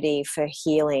community for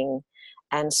healing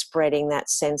and spreading that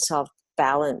sense of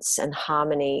balance and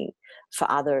harmony for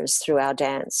others through our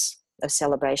dance of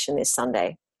celebration this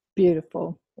Sunday.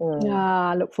 Beautiful.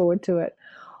 I look forward to it.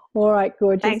 All right,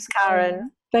 gorgeous. Thanks,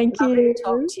 Karen. Thank Lovely you. to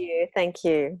talk to you. Thank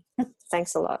you.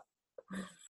 Thanks a lot.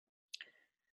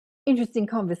 Interesting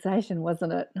conversation,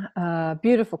 wasn't it?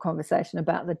 Beautiful conversation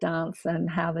about the dance and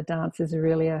how the dance is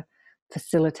really a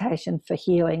facilitation for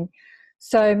healing.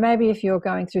 So maybe if you're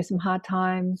going through some hard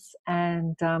times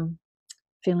and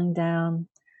feeling down,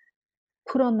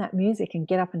 put on that music and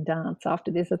get up and dance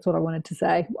after this. That's what I wanted to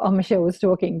say. Oh, Michelle was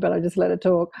talking, but I just let her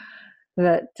talk.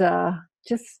 That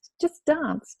just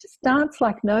dance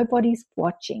like nobody's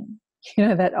watching. You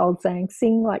know that old saying,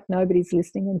 sing like nobody's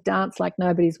listening and dance like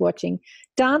nobody's watching.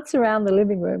 Dance around the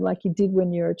living room like you did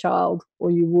when you're a child, or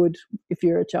you would if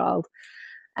you're a child,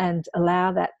 and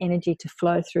allow that energy to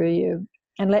flow through you.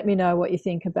 And let me know what you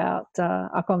think about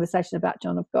our conversation about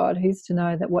John of God. Who's to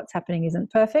know that what's happening isn't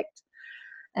perfect,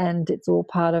 and it's all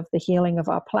part of the healing of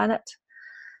our planet,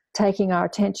 taking our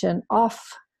attention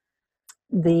off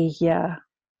the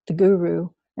guru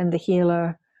and the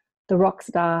healer, the rock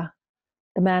star,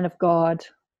 the man of God,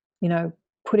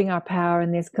 putting our power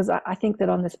in this, because I think that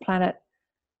on this planet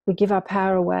we give our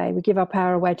power away. We give our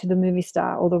power away to the movie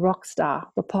star or the rock star,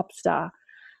 the pop star.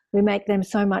 We make them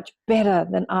so much better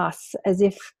than us, as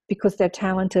if because they're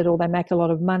talented or they make a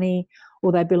lot of money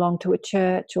or they belong to a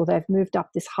church or they've moved up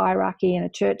this hierarchy in a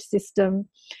church system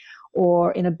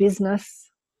or in a business,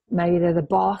 maybe they're the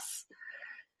boss.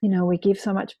 We give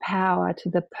so much power to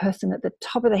the person at the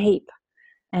top of the heap.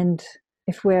 And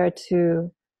if we're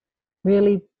to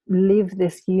really live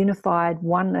this unified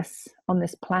oneness on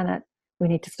this planet, we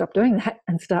need to stop doing that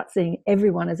and start seeing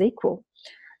everyone as equal.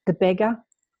 The beggar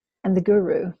and the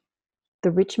guru,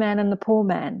 the rich man and the poor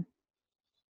man,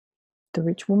 the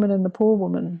rich woman and the poor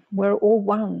woman, we're all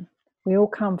one. We all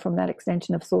come from that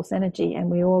extension of source energy, and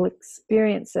we all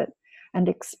experience it and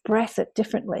express it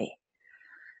differently.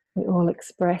 We all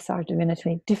express our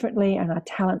divinity differently and our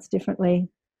talents differently.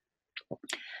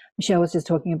 Michelle was just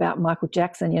talking about Michael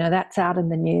Jackson. That's out in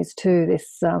the news too.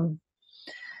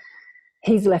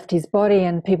 He's left his body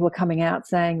and people are coming out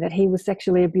saying that he was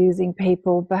sexually abusing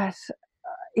people. But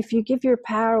if you give your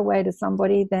power away to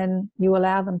somebody, then you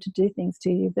allow them to do things to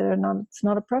you that it's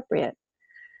not appropriate.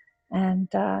 And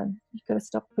you've got to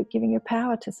stop giving your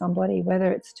power to somebody,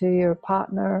 whether it's to your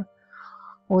partner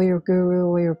or your guru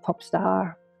or your pop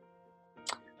star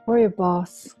or your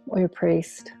boss or your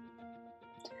priest.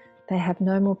 They have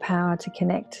no more power to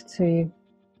connect to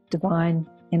divine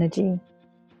energy,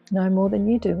 no more than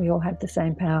you do. We all have the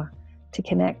same power to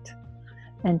connect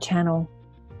and channel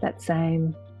that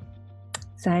same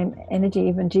energy.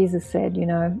 Even Jesus said,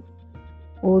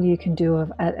 all you can do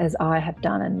as I have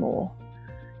done and more.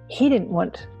 He didn't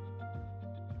want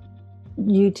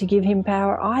you to give him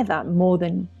power either, more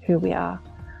than who we are.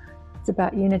 It's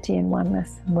about unity and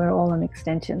oneness, and we're all an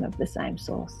extension of the same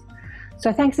source.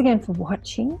 So thanks again for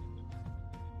watching.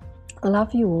 I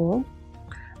love you all,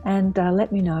 and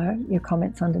let me know your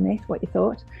comments underneath what you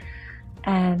thought.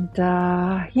 And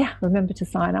remember to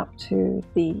sign up to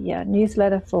the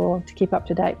newsletter to keep up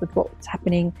to date with what's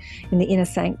happening in the Inner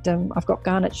Sanctum. I've got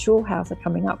Garnet Schulhauser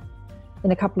coming up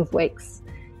in a couple of weeks.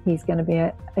 He's going to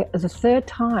be the third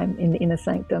time in the Inner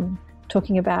Sanctum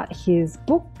talking about his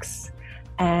books.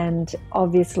 And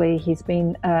obviously he's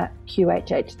been a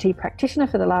QHHT practitioner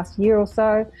for the last year or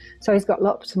so. So he's got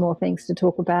lots more things to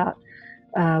talk about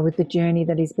with the journey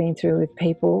that he's been through with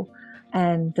people.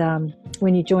 And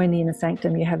when you join the Inner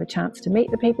Sanctum, you have a chance to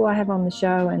meet the people I have on the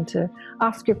show and to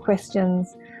ask your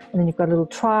questions. And then you've got a little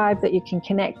tribe that you can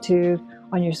connect to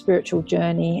on your spiritual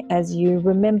journey as you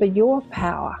remember your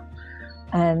power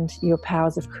and your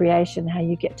powers of creation, how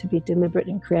you get to be deliberate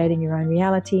in creating your own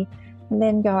reality, and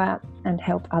then go out and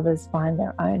help others find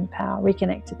their own power,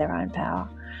 reconnect to their own power.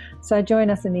 So join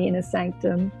us in the Inner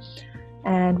Sanctum.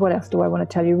 And what else do I want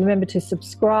to tell you? Remember to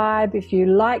subscribe if you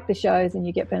like the shows and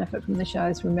you get benefit from the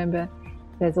shows. Remember,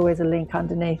 there's always a link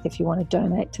underneath if you want to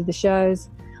donate to the shows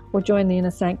or join the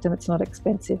Inner Sanctum. It's not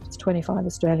expensive. It's 25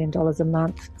 Australian dollars a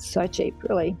month. It's so cheap,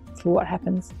 really, for what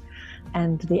happens.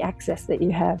 And the access that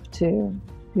you have to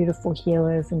beautiful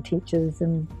healers and teachers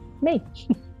and me.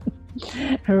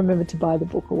 And remember to buy the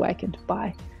book Awakened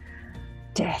by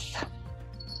Death.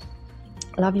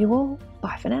 Love you all.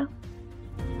 Bye for now.